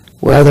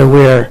 whether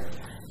we're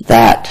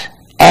that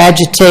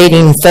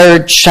agitating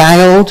third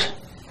child,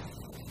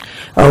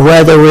 or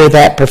whether we're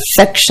that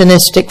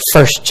perfectionistic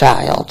first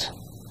child.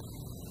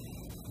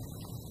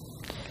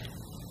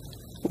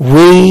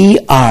 We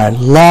are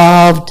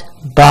loved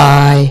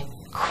by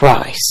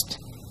Christ.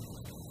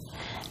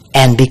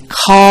 And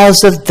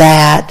because of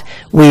that,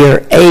 we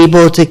are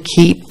able to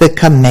keep the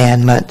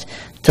commandment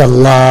to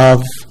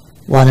love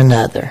one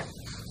another.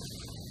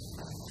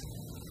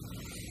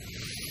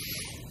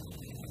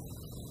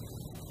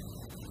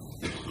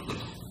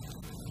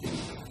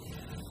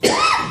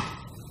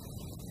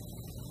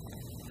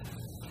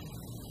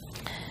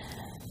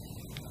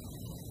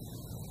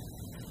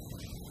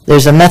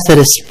 There's a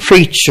Methodist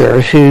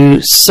preacher who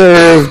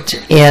served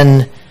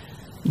in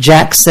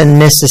Jackson,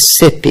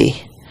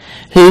 Mississippi,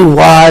 who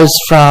was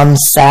from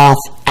South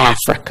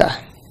Africa.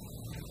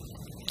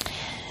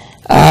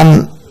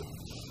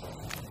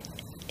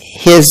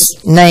 His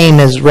name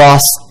is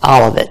Ross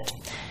Olivet.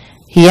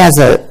 He has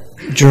a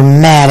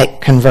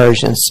dramatic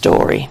conversion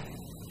story.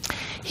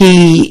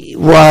 He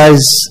was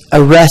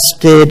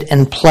arrested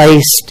and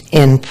placed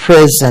in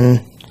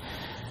prison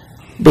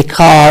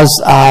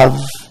because of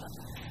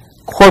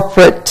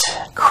corporate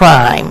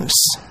crimes.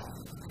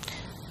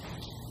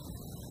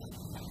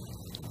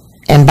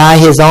 And by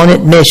his own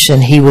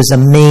admission, he was a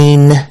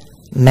mean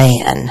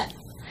man,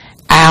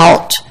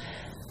 out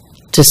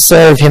to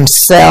serve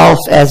himself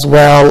as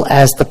well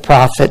as the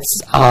profits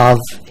of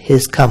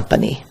his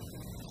company.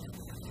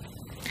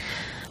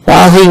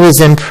 While he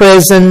was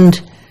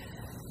imprisoned,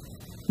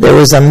 there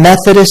was a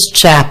Methodist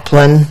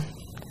chaplain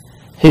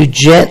who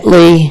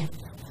gently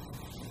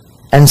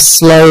and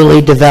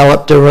slowly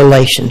developed a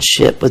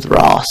relationship with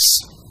Ross.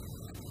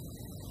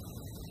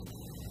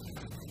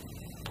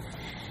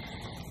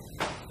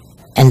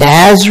 And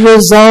as a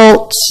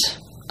result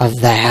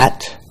of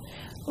that,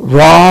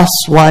 Ross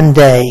one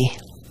day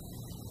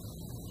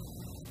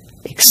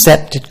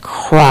accepted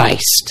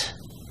Christ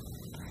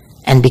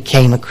and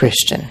became a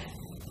Christian.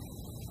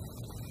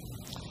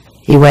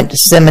 He went to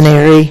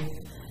seminary.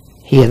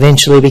 He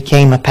eventually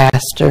became a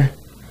pastor.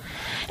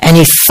 And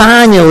he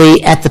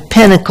finally, at the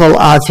pinnacle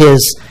of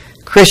his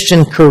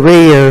Christian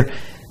career,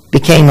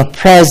 became a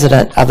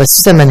president of a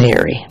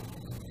seminary.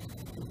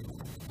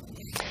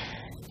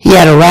 He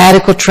had a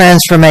radical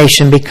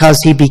transformation because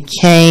he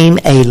became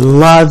a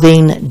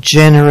loving,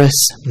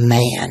 generous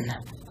man.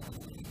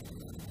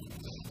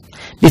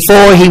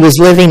 Before, he was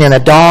living in a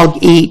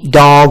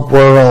dog-eat-dog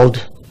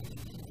world.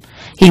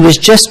 He was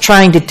just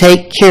trying to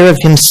take care of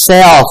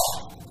himself.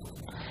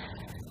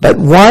 But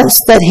once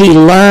that he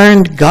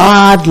learned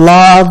God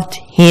loved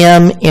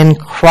him in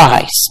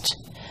Christ,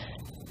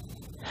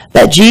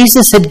 that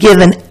Jesus had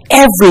given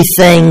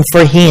everything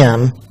for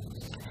him,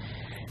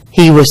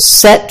 he was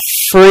set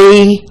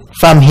free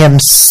from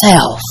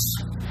himself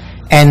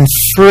and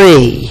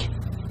free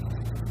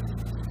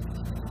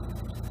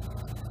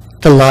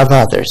to love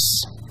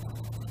others.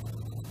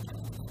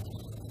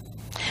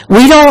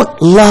 We don't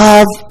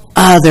love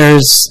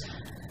others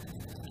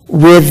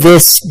with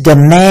this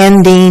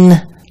demanding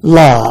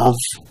love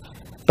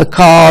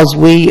because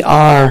we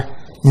are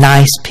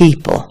nice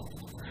people.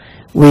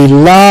 We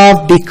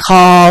love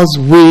because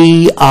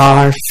we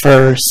are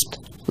first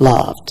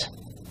loved.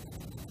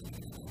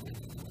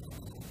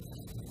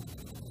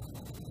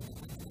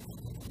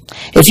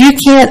 If you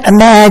can't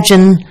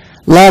imagine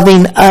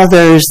loving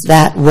others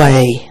that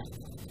way,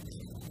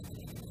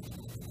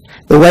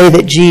 the way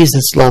that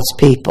Jesus loves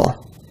people,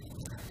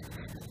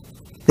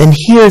 then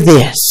hear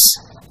this.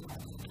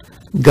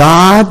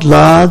 God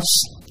loves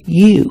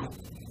you.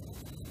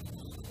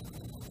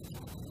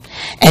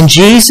 And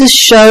Jesus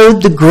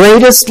showed the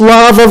greatest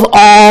love of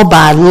all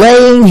by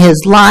laying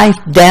his life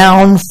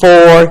down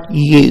for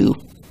you.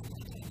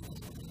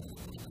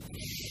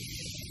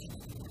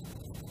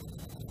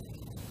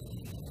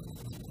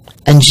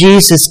 And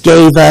Jesus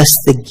gave us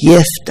the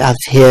gift of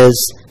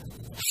his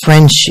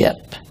friendship.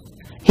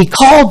 He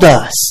called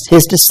us,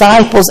 his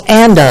disciples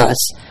and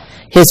us,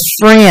 his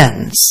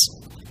friends.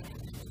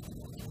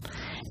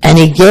 And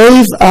he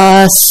gave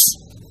us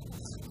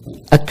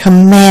a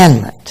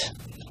commandment.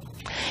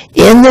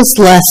 In this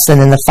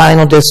lesson, in the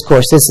final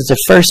discourse, this is the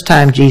first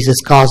time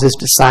Jesus calls his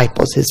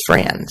disciples his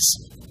friends.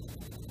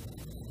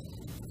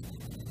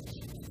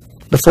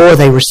 Before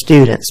they were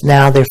students,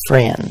 now they're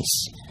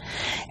friends.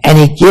 And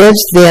he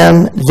gives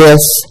them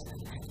this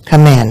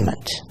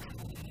commandment: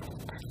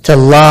 to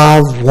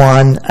love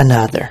one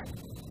another.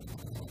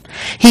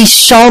 He's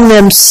shown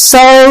them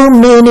so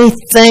many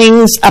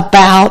things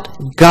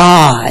about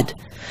God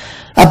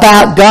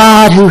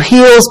who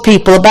heals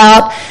people,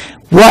 about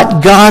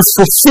what God's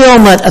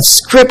fulfillment of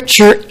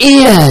Scripture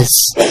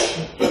is.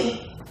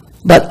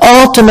 But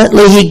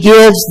ultimately, he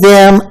gives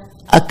them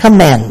a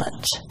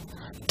commandment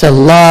to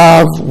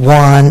love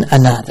one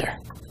another.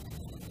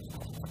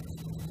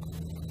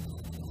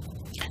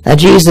 Now,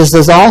 Jesus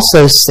has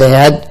also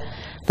said,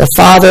 the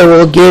Father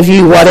will give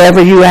you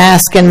whatever you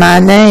ask in my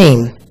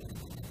name.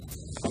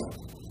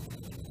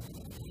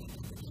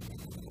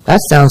 That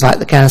sounds like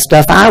the kind of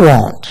stuff I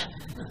want.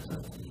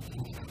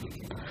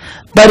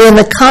 But in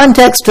the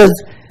context of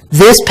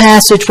this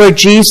passage where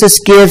Jesus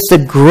gives the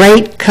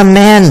great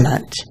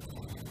commandment,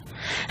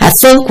 I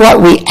think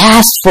what we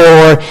ask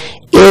for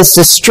is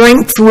the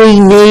strength we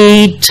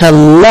need to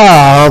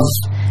love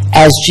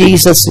as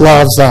Jesus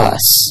loves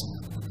us.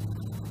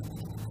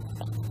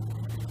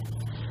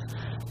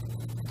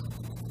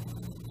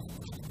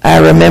 I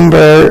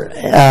remember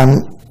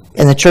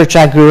in the church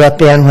I grew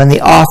up in, when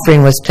the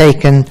offering was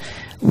taken,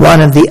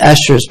 one of the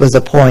ushers was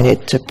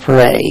appointed to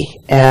pray.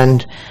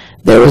 And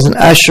there was an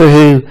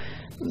usher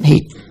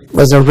he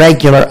was a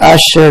regular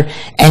usher,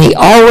 and he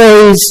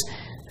always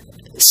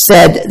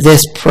said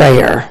this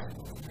prayer: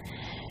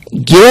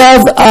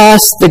 give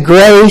us the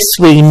grace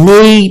we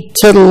need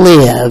to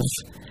live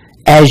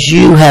as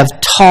you have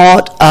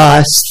taught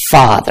us,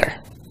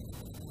 Father.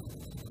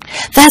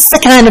 That's the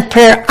kind of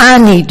prayer I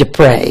need to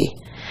pray.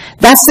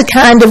 That's the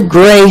kind of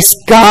grace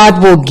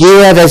God will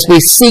give as we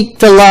seek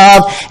to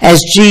love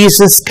as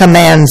Jesus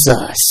commands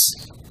us.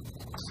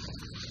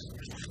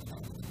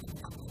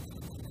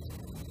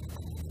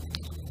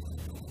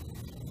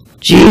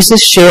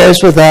 Jesus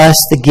shares with us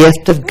the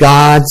gift of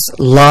God's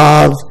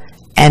love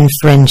and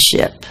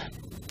friendship.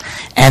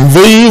 And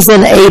these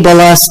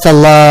enable us to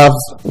love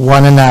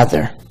one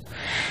another.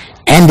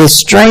 And as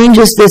strange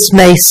as this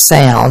may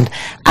sound,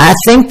 I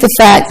think the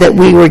fact that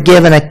we were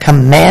given a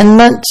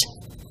commandment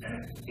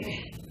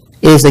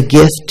is a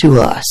gift to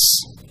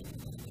us.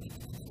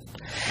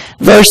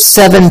 Verse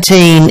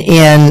 17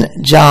 in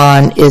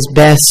John is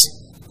best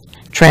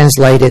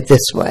translated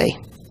this way: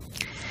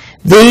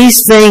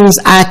 these things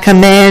I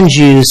command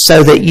you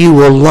so that you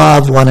will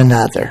love one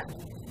another.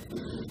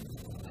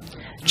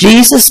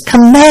 Jesus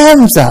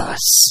commands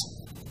us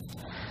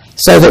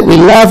so that we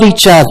love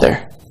each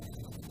other.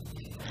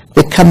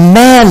 The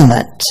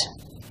commandment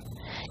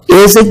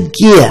is a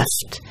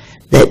gift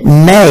that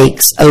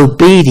makes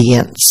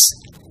obedience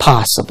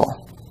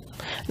possible.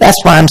 That's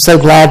why I'm so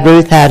glad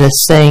Ruth had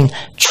us sing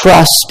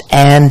 "Trust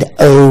and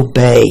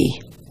Obey."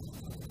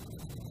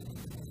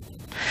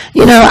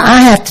 You know,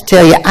 I have to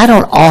tell you, I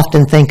don't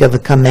often think of a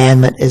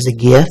commandment as a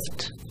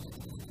gift.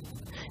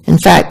 In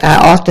fact,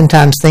 I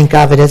oftentimes think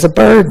of it as a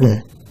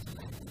burden.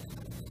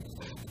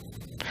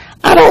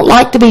 I don't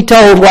like to be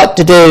told what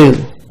to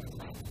do.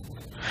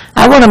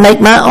 I want to make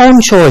my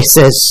own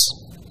choices.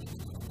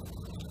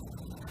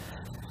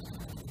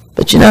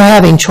 But you know,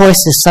 having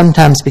choices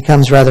sometimes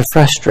becomes rather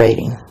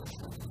frustrating.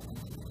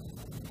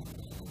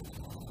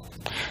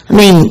 I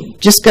mean,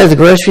 just go to the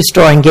grocery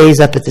store and gaze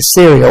up at the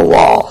cereal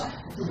wall.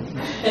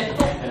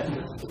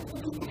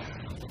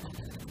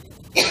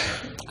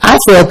 I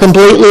feel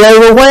completely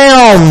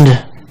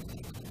overwhelmed.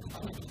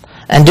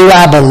 And do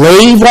I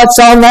believe what's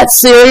on that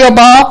cereal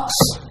box?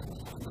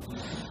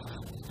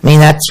 I mean,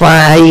 that's why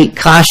I eat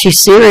Kashi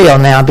cereal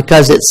now,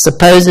 because it's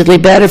supposedly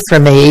better for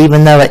me,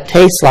 even though it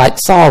tastes like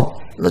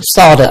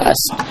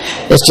sawdust.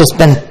 It's just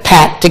been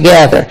packed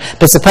together.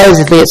 But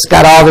supposedly it's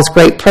got all this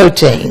great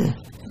protein.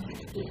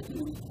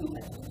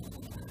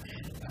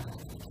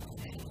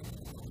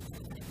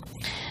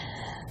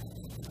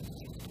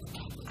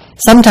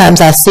 Sometimes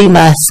I see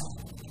my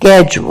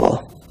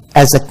schedule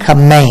as a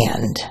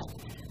command.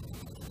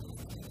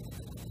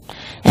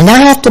 And I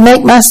have to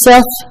make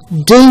myself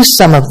do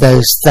some of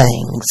those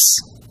things.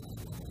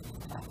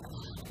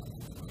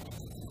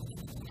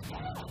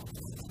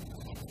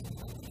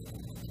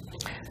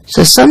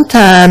 So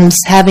sometimes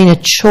having a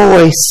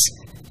choice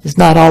is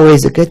not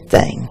always a good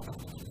thing.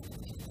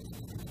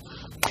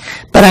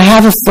 But I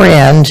have a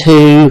friend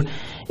who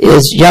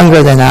is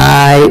younger than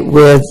I,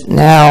 with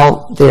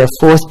now their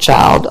fourth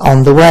child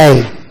on the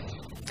way.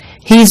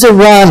 He's a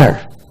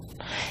runner.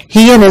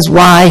 He and his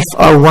wife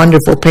are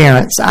wonderful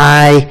parents.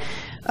 I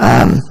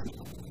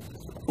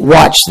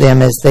watch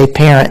them as they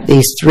parent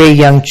these 3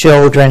 young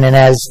children and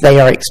as they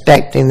are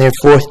expecting their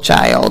 4th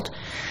child.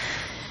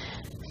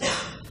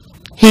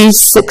 He's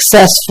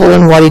successful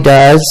in what he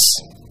does,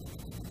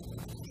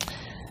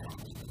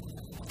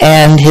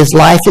 and his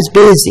life is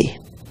busy.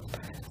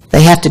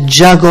 They have to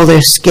juggle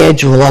their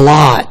schedule a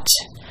lot,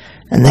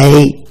 and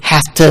they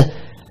have to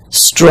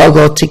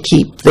struggle to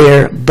keep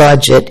their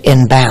budget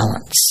in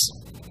balance.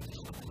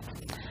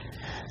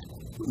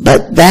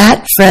 But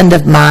that friend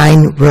of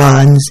mine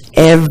runs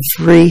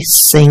every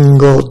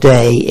single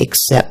day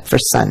except for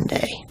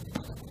Sunday.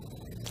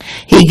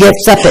 He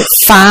gets up at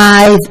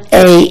 5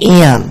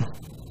 a.m.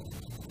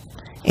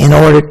 in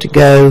order to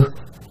go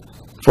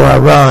for a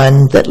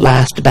run that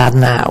lasts about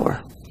an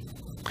hour.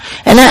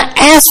 And I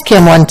asked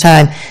him one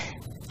time,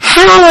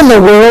 how in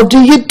the world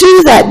do you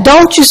do that?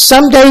 Don't you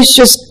some days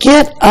just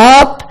get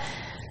up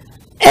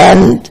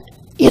and,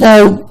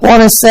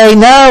 want to say,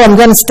 no, I'm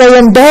going to stay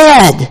in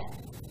bed?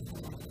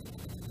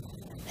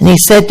 And he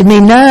said to me,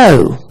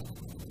 no.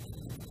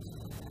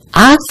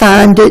 I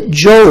find it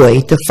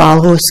joy to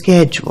follow a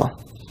schedule.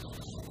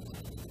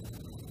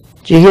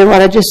 Did you hear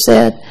what I just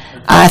said?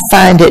 I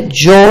find it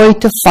joy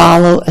to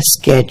follow a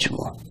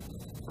schedule.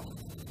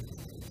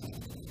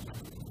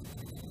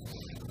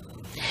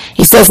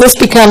 He says, this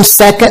becomes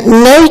second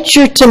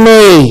nature to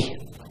me.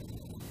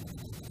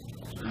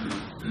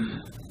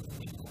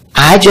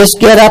 I just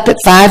get up at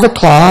 5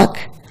 o'clock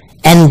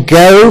and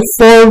go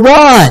for a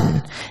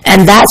run.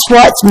 And that's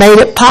what's made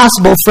it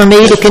possible for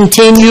me to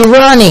continue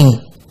running.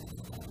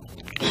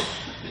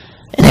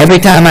 And every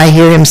time I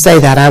hear him say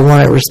that, I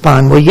want to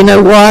respond, well, you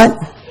know what?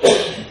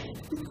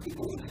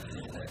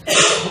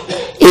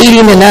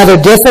 Eating another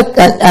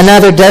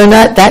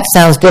donut, that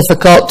sounds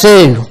difficult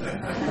too.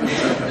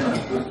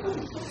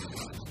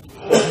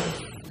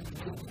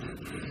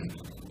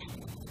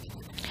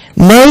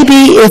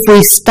 Maybe if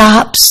we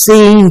stop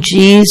seeing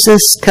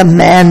Jesus'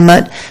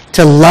 commandment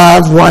to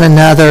love one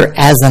another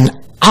as an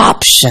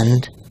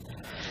option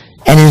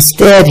and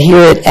instead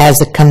hear it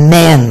as a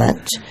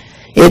commandment,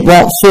 it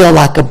won't feel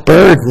like a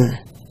burden,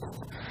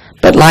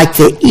 but like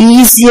the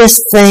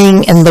easiest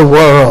thing in the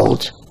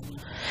world.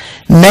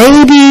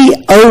 Maybe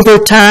over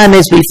time,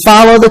 as we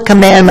follow the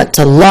commandment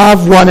to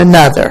love one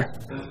another,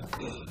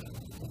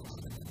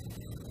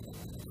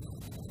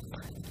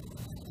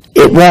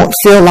 it won't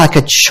feel like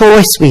a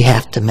choice we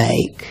have to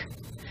make.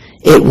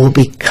 It will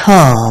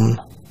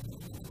become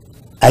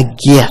a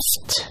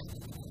gift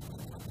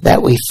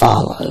that we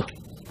follow.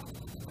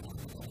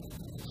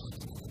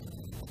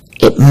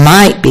 It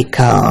might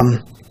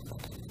become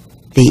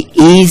the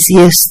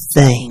easiest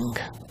thing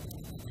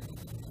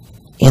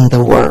in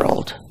the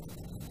world.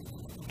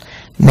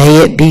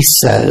 May it be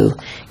so,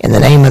 in the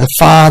name of the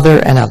Father,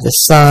 and of the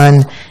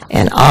Son,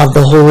 and of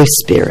the Holy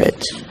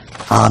Spirit.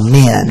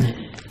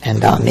 Amen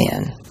and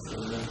amen.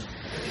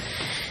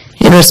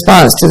 In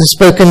response to the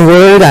spoken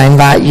word, I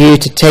invite you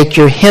to take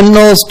your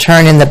hymnals,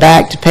 turn in the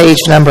back to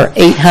page number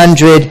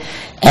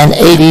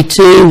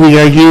 882. We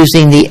are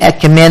using the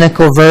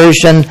ecumenical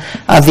version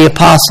of the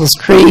Apostles'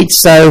 Creed,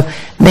 so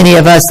many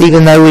of us,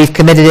 even though we've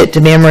committed it to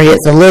memory,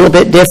 it's a little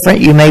bit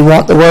different. You may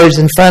want the words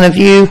in front of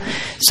you.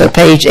 So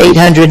page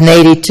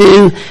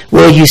 882,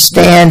 will you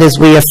stand as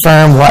we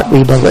affirm what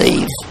we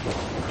believe?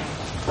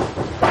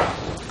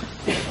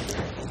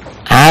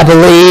 I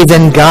believe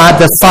in God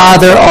the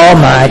Father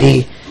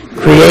Almighty,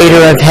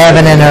 creator of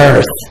heaven and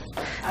earth.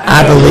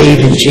 I believe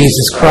in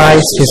Jesus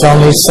Christ, his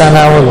only Son,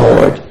 our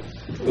Lord,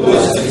 who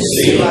was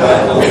conceived by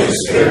the Holy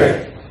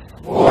Spirit,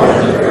 born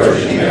of the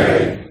Virgin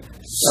Mary,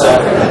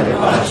 suffered under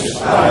Pontius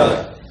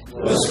Pilate,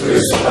 was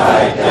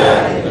crucified,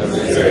 died, and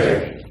was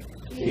buried.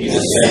 He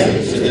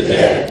descended to the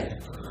dead.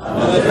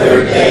 On the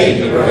third day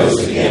he rose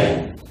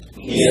again.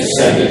 He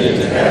ascended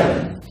into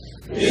heaven,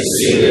 is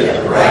seated at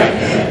the right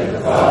hand of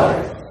the Father,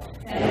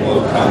 and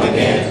will come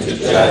again to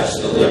judge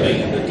the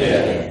living and the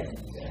dead.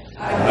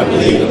 I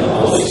believe in the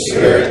Holy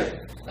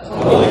Spirit, the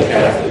Holy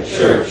Catholic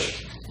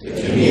Church, the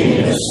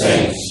communion of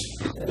saints,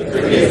 the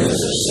forgiveness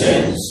of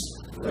sins,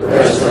 the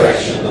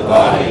resurrection of the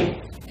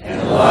body, and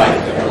the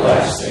life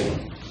everlasting.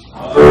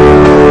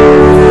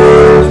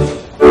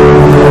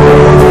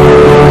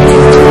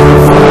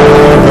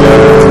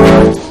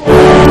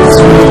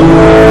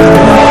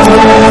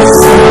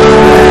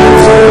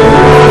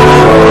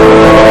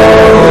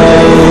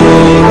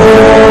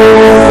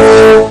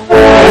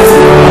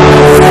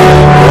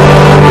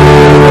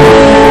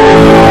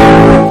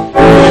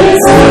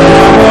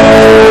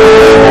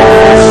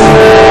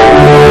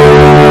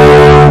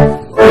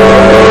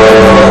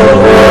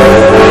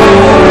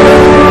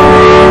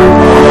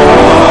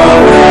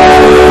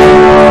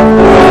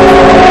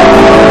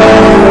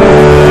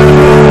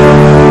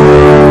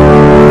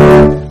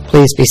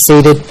 Please be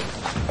seated.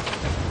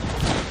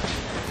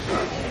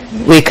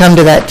 We come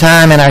to that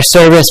time in our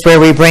service where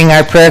we bring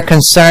our prayer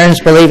concerns,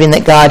 believing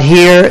that God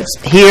hears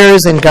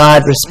and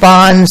God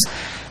responds.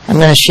 I'm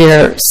going to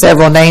share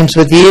several names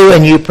with you,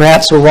 and you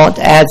perhaps will want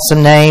to add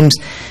some names.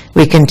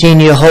 We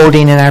continue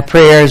holding in our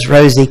prayers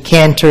Rosie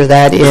Cantor,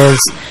 that is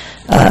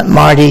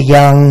Marty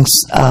Young's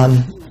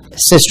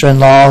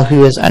sister-in-law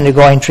who is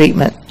undergoing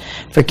treatment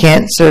for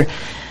cancer.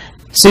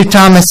 Sue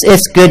Thomas,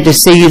 it's good to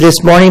see you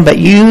this morning, but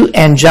you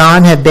and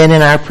John have been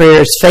in our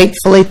prayers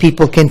faithfully.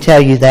 People can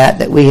tell you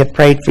that we have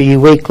prayed for you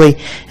weekly,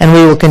 and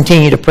we will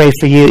continue to pray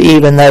for you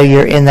even though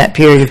you're in that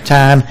period of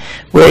time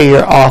where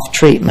you're off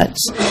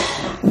treatments.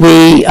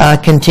 We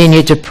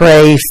continue to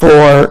pray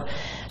for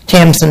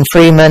Tamsin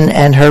Freeman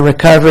and her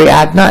recovery.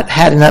 I've not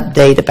had an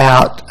update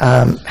about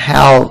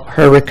how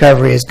her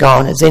recovery has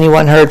gone. Has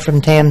anyone heard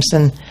from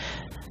Tamsin?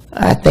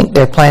 I think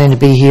they're planning to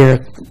be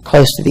here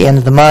close to the end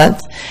of the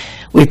month.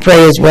 We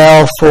pray as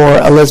well for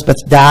Elizabeth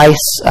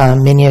Dice.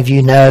 Many of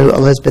you know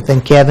Elizabeth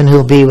and Kevin, who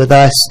will be with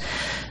us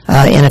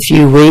in a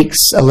few weeks.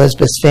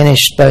 Elizabeth's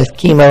finished both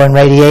chemo and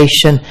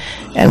radiation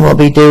and will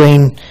be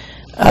doing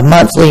a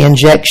monthly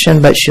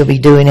injection, but she'll be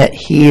doing it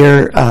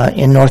here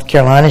in North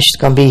Carolina. She's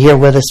going to be here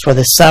with us for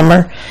the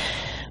summer.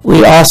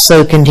 We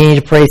also continue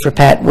to pray for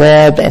Pat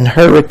Webb and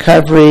her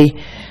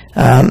recovery.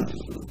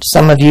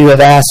 Some of you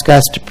have asked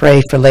us to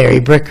pray for Larry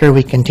Bricker.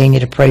 We continue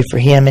to pray for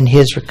him and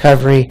his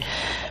recovery.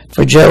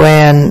 For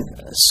Joanne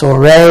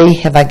Soray,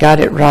 have I got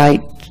it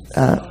right?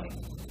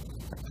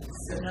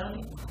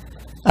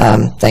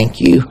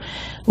 Thank you.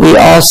 We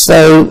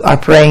also are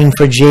praying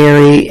for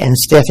Jerry and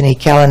Stephanie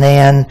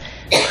Callanan.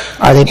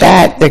 Are they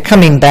back? They're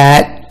coming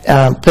back.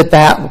 Plan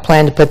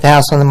to put the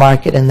house on the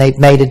market, and they've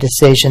made a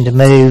decision to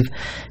move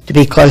to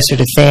be closer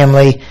to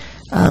family.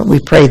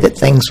 We pray that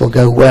things will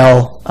go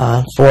well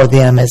for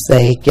them as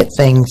they get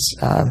things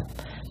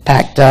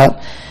packed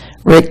up.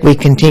 Rick, we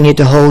continue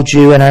to hold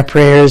you in our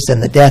prayers in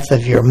the death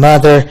of your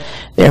mother.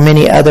 There are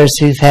many others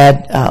who've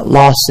had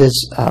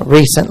losses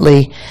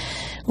recently.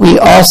 We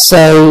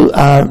also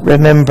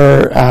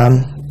remember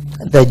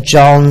the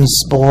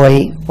Jones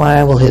boy.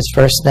 Why will his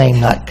first name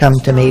not come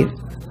to me?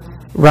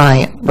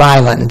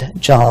 Ryland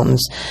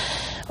Jones.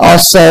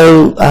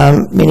 Also,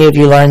 many of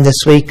you learned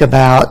this week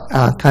about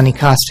Connie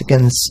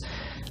Costigan's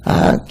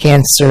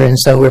cancer, and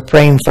so we're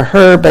praying for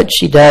her, but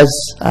she does,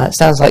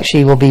 sounds like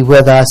she will be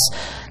with us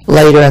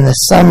later in the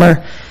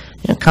summer.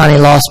 Connie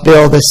lost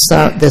Bill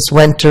this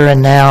winter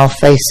and now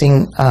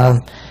facing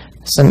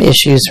some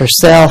issues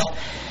herself.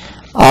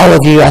 All of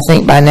you, I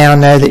think, by now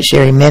know that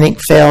Sherry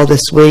Minnick fell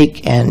this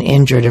week and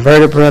injured a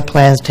vertebra,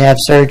 plans to have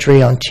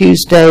surgery on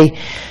Tuesday.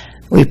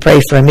 We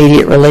pray for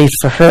immediate relief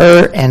for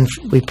her, and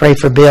we pray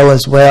for Bill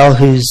as well,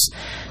 who's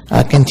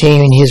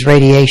continuing his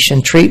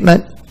radiation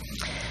treatment.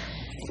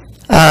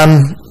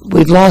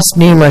 We've lost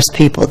numerous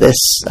people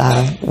this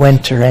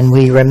winter, and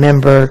we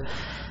remember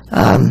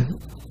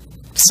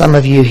some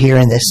of you here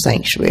in this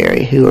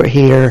sanctuary who are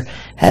here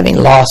having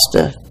lost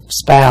a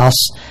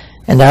spouse,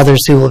 and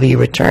others who will be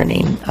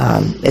returning.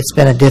 It's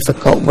been a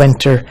difficult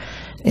winter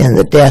in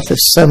the death of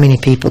so many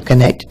people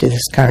connected to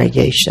this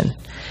congregation.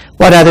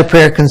 What other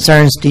prayer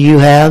concerns do you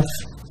have?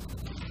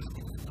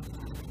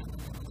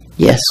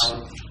 Yes.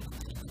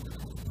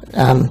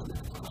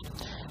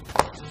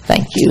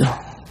 Thank you.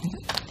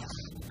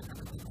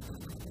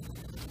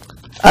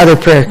 Other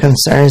prayer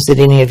concerns that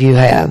any of you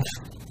have?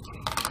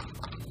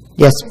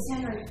 Yes.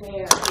 Henry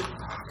Fair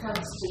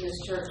comes to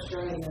this church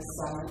during the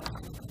summer.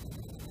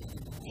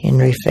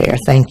 Henry Fair,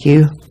 thank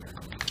you.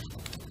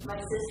 My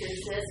sister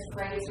says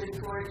praise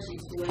report,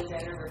 she's doing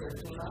better with her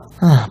chemo.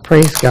 Ah,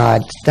 praise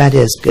God. That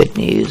is good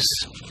news.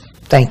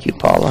 Thank you,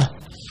 Paula.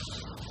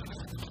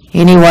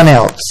 Anyone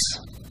else?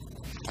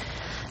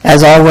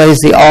 As always,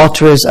 the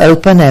altar is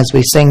open as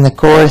we sing the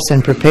chorus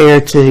and prepare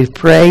to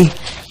pray.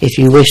 If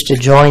you wish to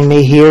join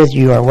me here,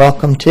 you are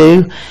welcome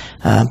to,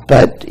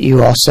 but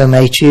you also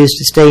may choose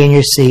to stay in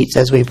your seats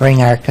as we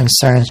bring our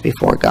concerns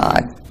before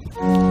God.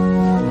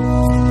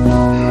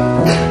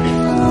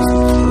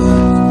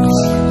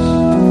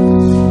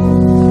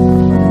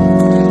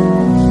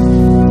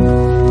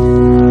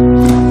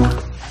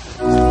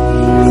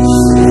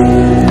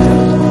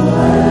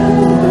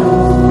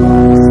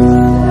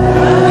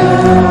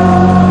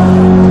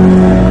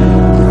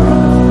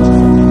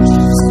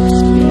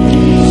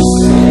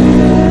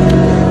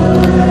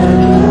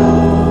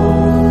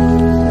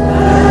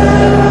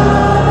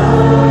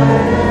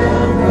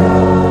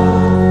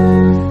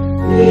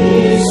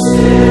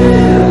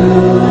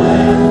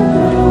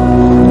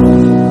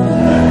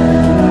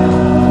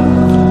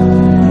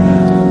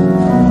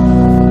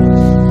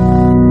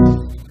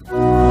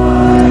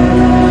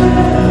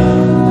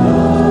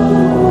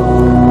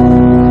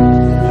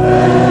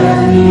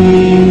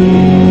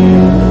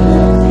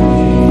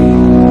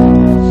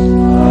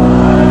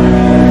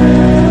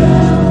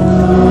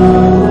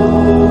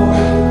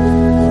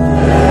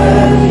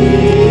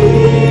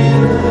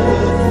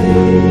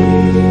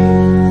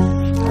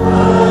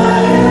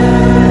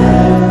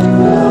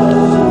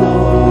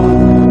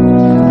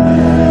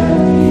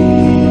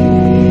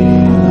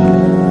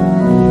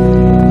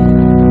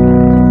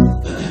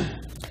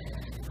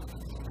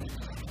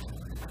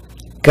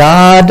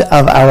 God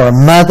of our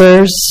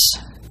mothers,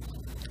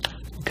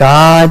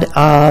 God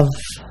of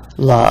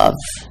love,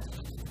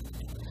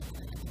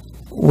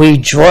 we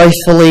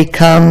joyfully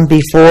come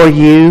before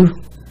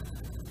you,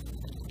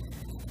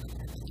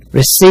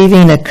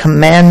 receiving a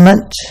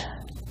commandment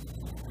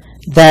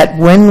that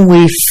when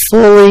we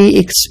fully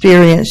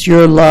experience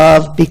your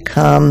love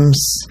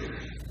becomes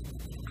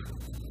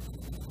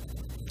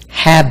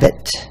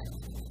habit,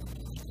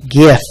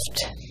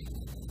 gift,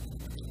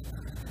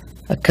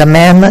 a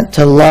commandment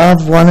to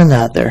love one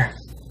another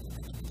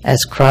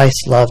as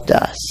Christ loved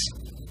us.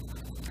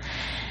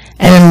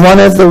 And one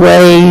of the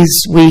ways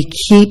we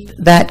keep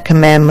that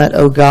commandment,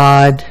 O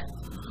God,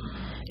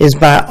 is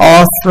by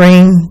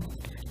offering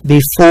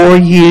before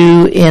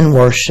you in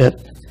worship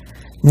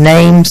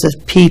names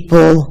of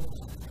people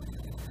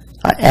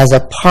as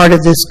a part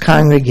of this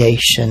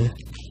congregation,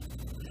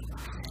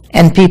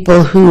 and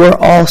people who are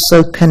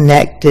also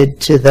connected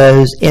to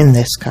those in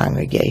this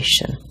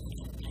congregation.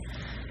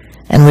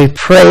 And we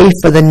pray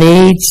for the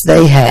needs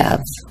they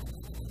have.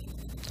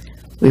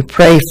 We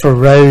pray for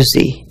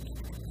Rosie,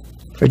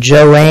 for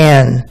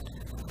Joanne,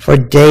 for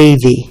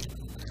Davy,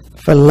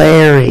 for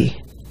Larry,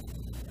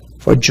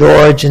 for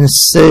George and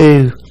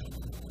Sue,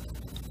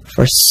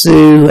 for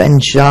Sue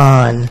and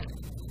John,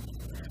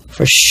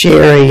 for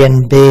Sherry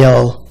and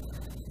Bill,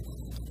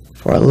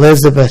 for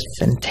Elizabeth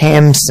and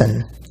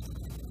Tamsin,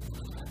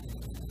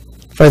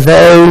 for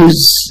those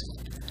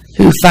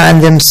who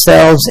find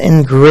themselves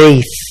in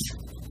grief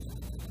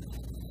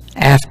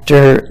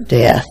after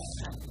death,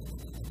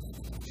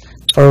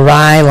 for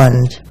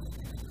Ryland,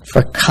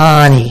 for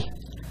Connie,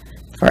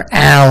 for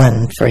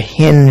Alan, for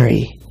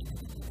Henry,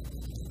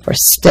 for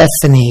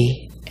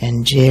Stephanie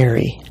and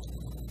Jerry.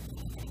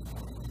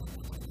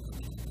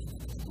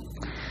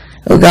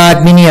 Oh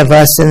God, many of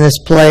us in this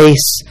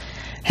place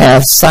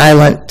have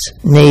silent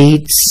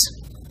needs.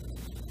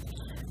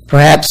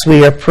 Perhaps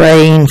we are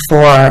praying for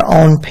our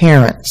own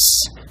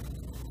parents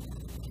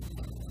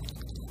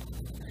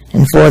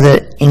and for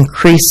the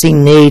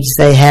increasing needs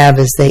they have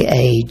as they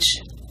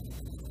age.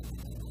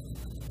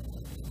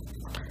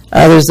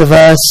 Others of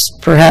us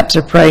perhaps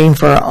are praying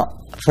for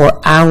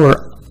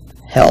our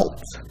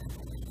health.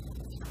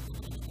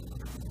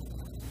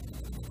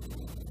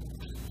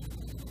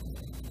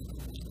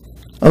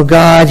 Oh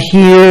God,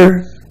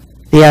 hear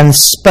the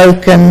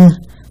unspoken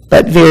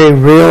but very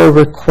real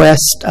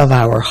request of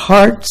our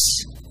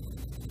hearts,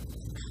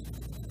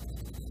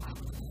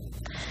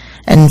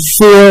 and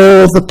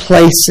fill the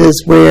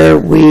places where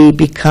we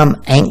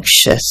become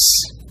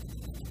anxious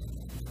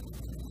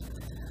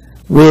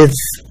with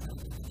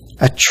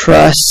a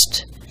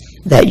trust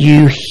that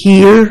you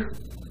hear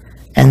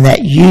and that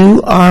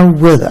you are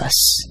with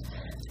us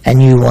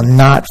and you will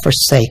not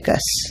forsake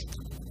us.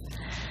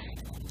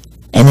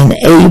 And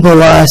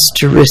enable us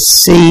to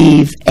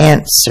receive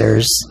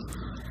answers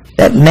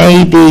that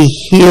may be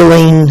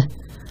healing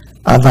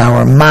of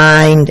our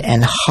mind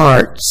and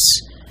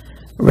hearts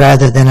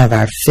rather than of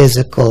our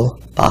physical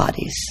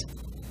bodies.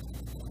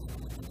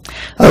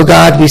 Oh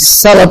God, we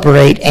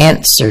celebrate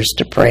answers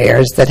to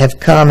prayers that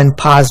have come in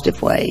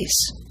positive ways.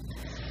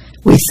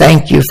 We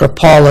thank you for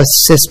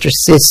Paula's sister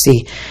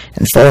Sissy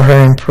and for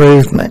her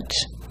improvement,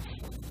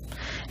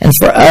 and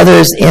for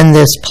others in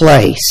this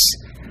place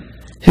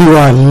who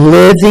are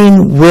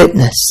living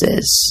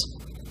witnesses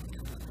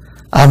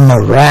of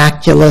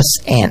miraculous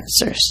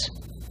answers.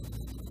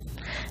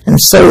 And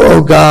so,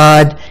 oh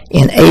God,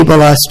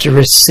 enable us to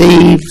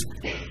receive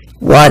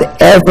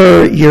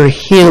whatever your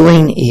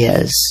healing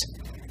is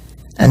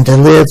and to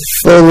live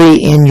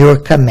fully in your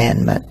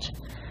commandment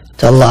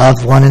to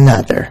love one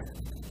another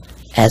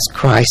as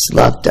Christ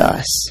loved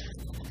us.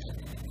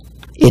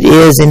 It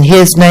is in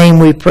his name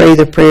we pray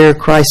the prayer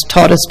Christ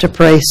taught us to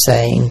pray,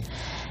 saying,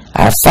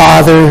 Our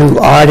Father who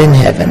art in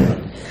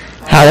heaven,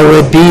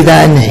 hallowed be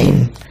thy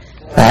name.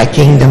 Thy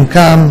kingdom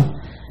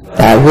come,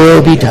 thy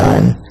will be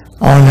done,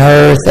 on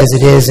earth as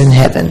it is in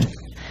heaven.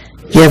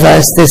 Give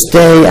us this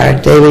day our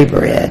daily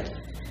bread,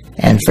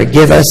 and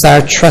forgive us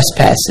our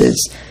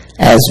trespasses,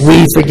 as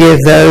we forgive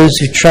those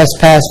who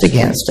trespass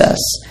against us.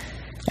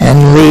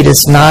 And lead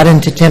us not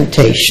into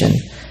temptation,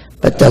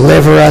 but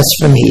deliver us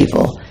from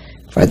evil.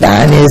 For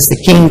thine is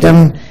the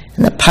kingdom,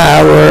 and the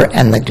power,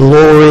 and the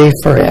glory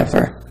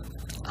forever.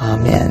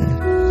 Amen.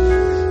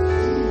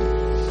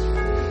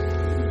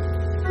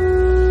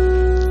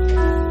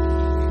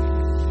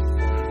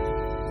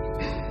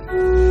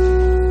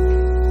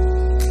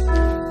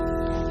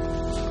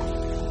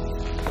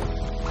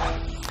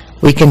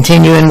 We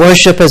continue in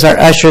worship as our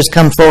ushers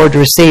come forward to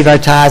receive our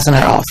tithes and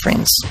our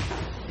offerings.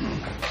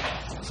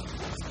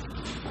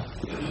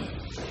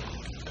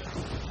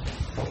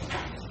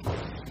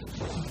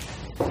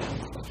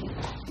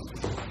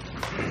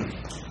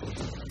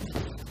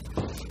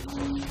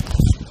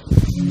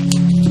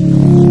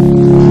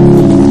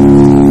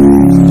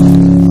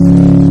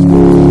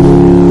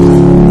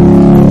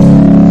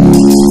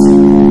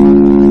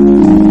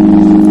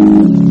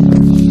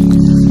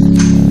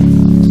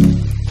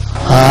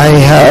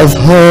 I've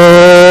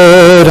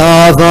heard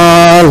of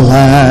a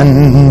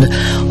land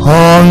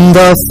on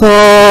the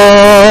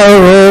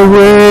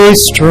faraway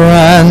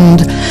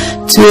strand.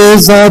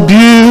 'Tis a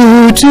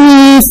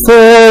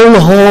beautiful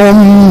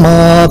home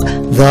of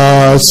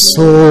the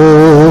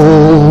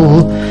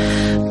soul,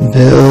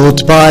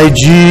 built by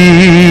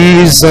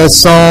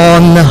Jesus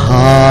on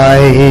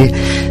high.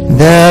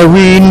 There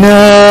we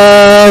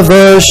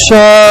never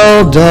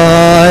shall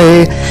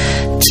die.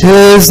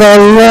 'Tis a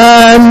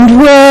land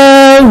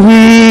where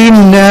we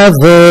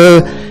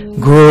never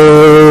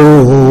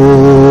grow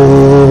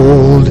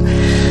old,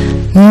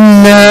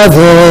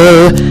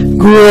 never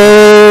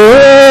grow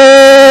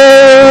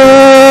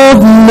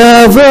old,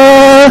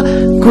 never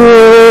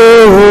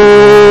grow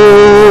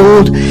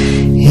old,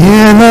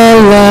 in a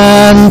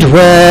land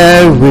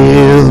where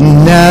we'll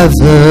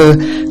never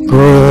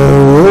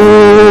grow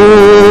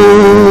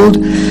old,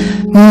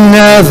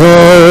 never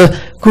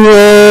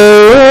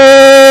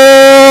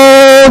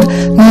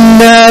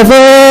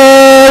never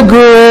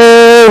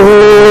grow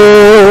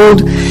old,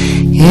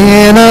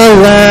 in a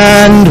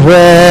land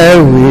where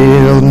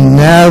we'll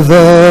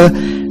never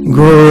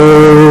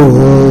grow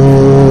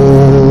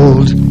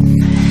old.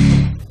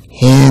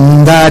 In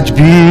that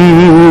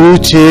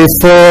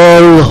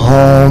beautiful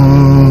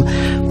home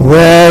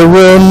where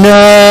we'll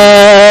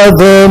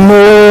never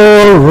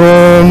more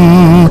roam,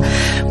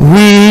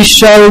 we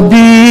shall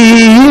be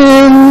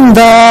in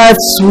that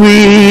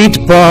sweet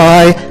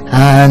by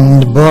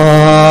and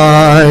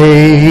by.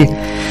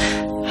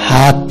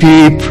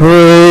 Happy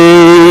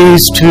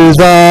praise to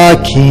the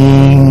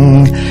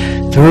King,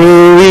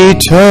 through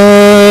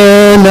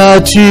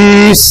eternity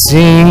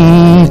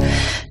sing.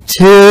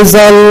 'Tis a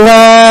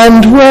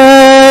land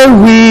where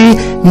we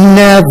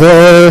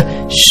never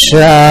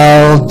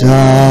shall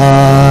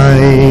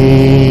die.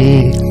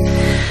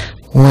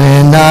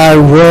 When our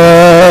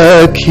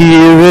work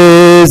here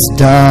is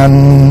done,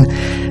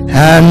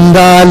 and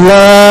our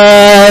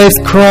life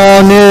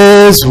crown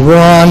is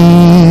won,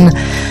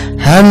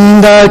 and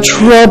our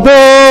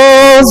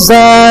troubles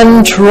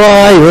and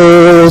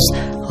trials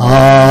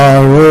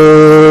are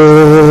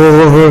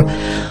o'er,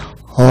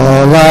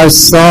 all our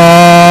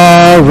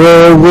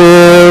sorrow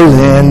will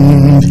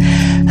end,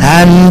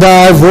 and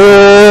our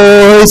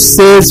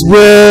voices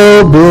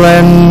will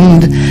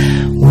blend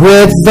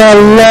with the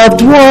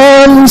loved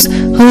ones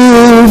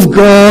who've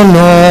gone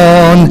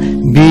on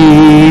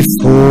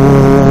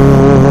before.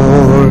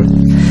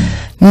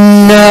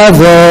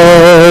 Never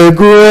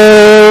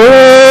grow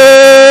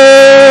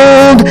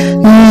old,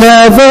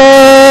 never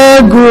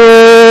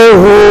grow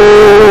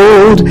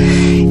old,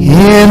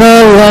 in a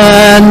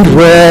land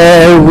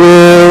where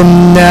we'll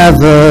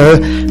never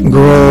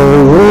grow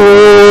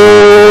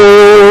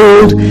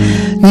old.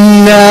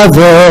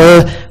 Never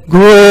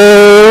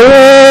grow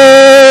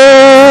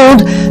old,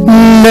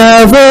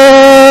 never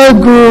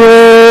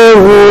grow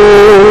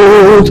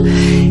old,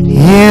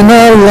 in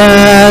a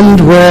land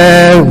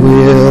where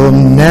we'll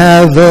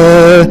never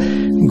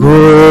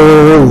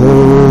grow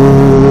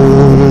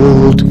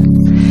old.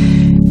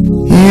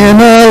 In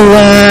a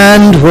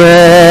land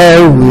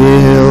where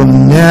we'll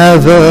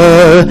never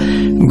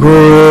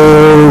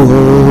grow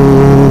old.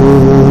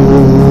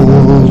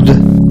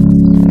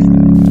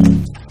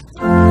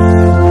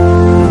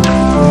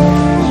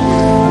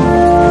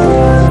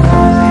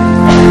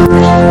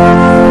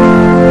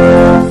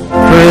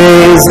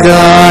 Praise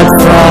God,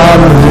 from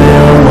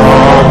whom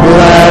all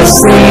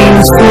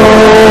blessings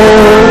flow.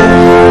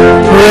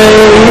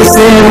 Praise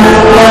Him,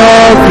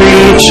 all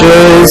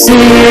creatures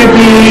here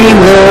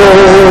below.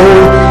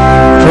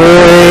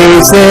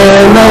 Praise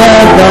Him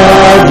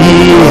above, ye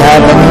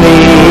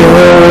heavenly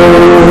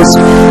hosts.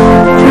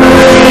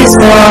 Praise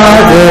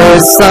Father,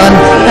 Son,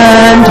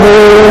 and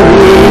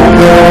Holy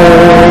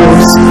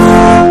Ghost.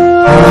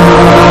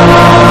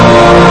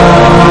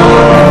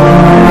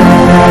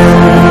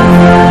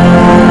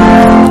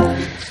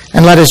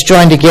 And let us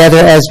join together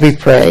as we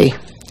pray.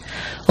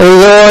 O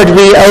Lord,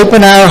 we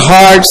open our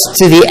hearts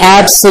to the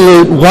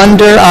absolute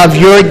wonder of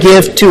your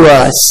gift to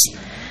us.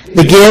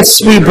 The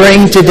gifts we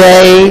bring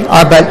today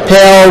are but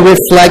pale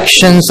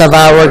reflections of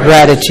our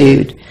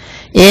gratitude.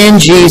 In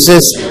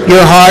Jesus,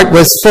 your heart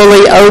was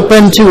fully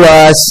open to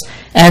us,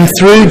 and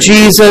through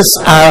Jesus,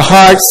 our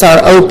hearts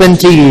are open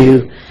to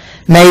you.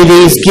 May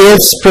these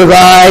gifts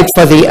provide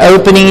for the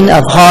opening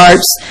of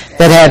hearts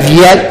that have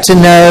yet to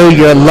know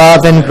your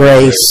love and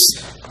grace.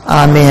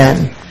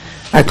 Amen.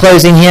 Our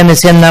closing hymn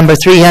is hymn number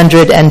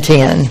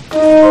 310.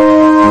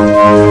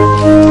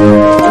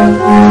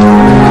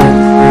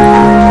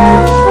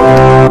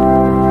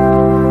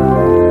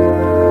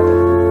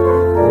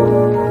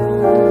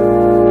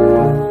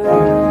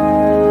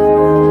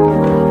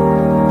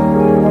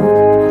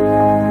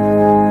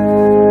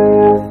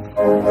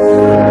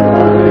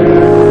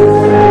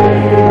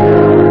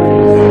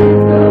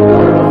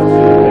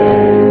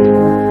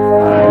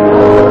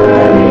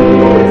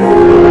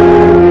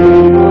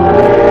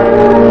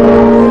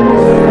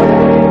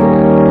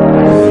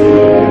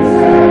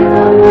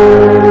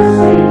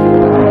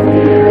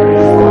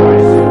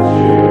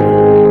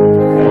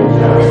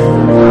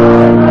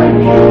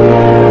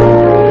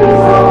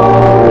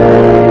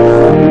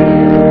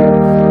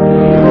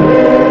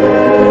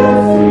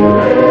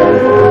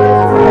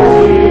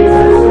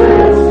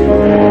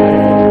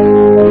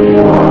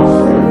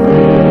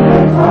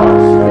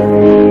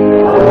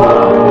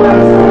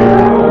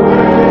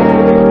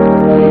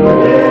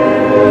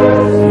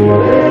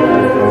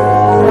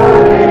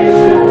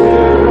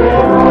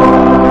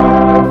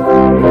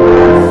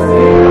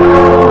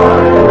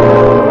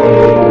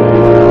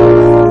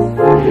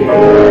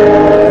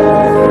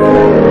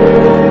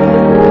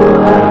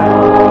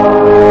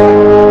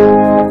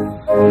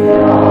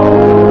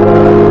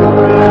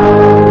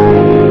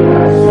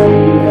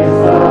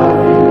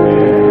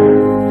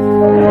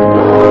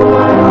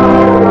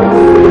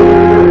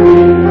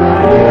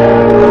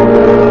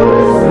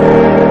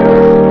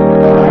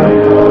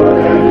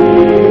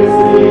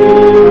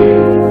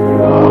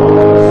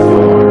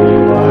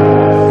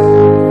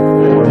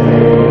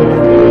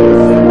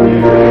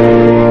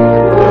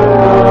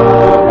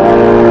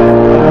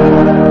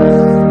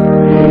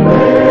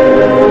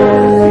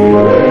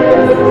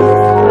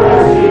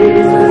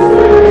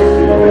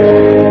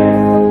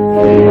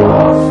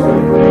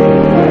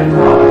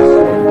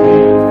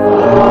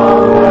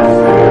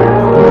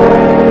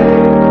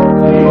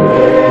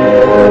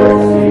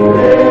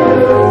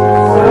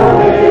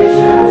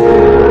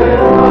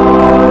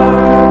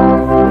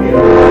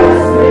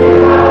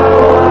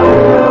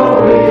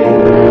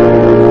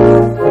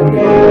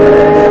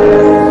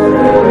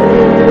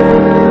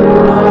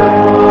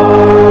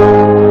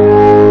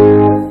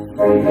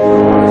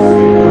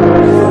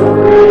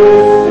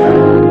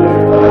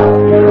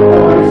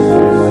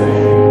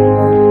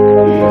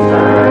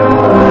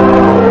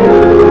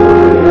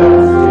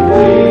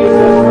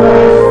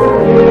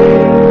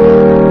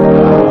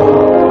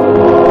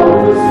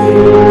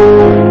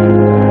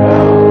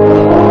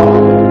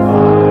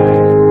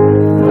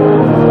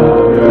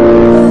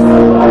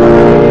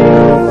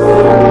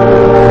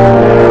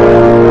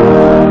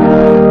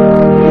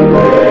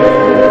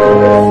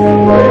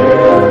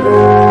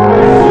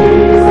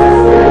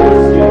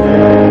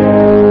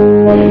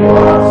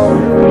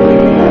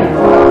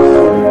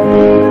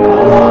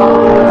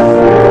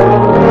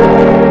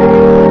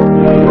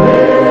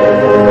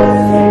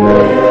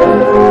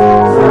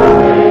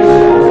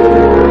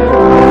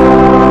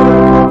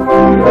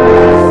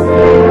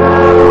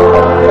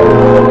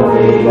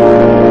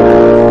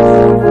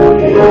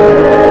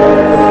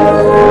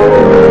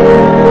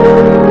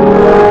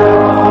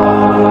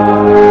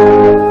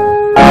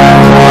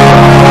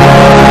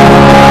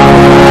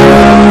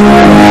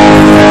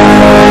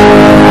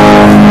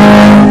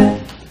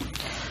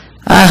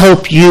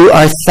 hope you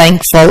are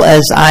thankful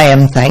as I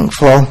am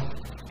thankful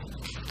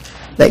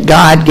that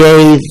God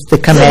gave the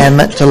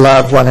commandment to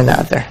love one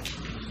another.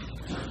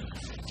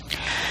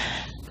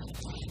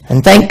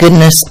 And thank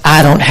goodness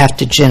I don't have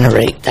to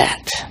generate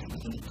that.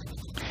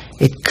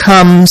 It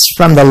comes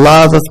from the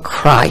love of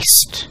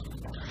Christ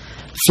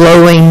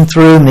flowing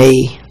through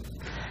me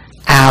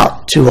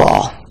out to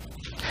all.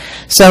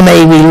 So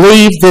may we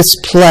leave this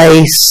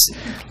place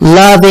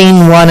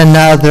loving one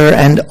another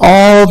and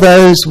all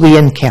those we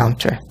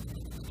encounter.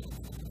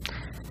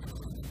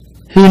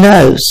 Who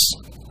knows?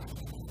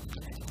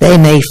 They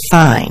may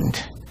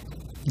find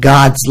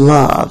God's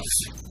love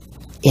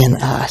in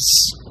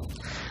us.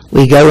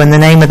 We go in the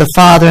name of the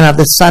Father, and of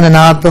the Son, and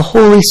of the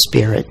Holy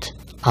Spirit.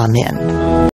 Amen.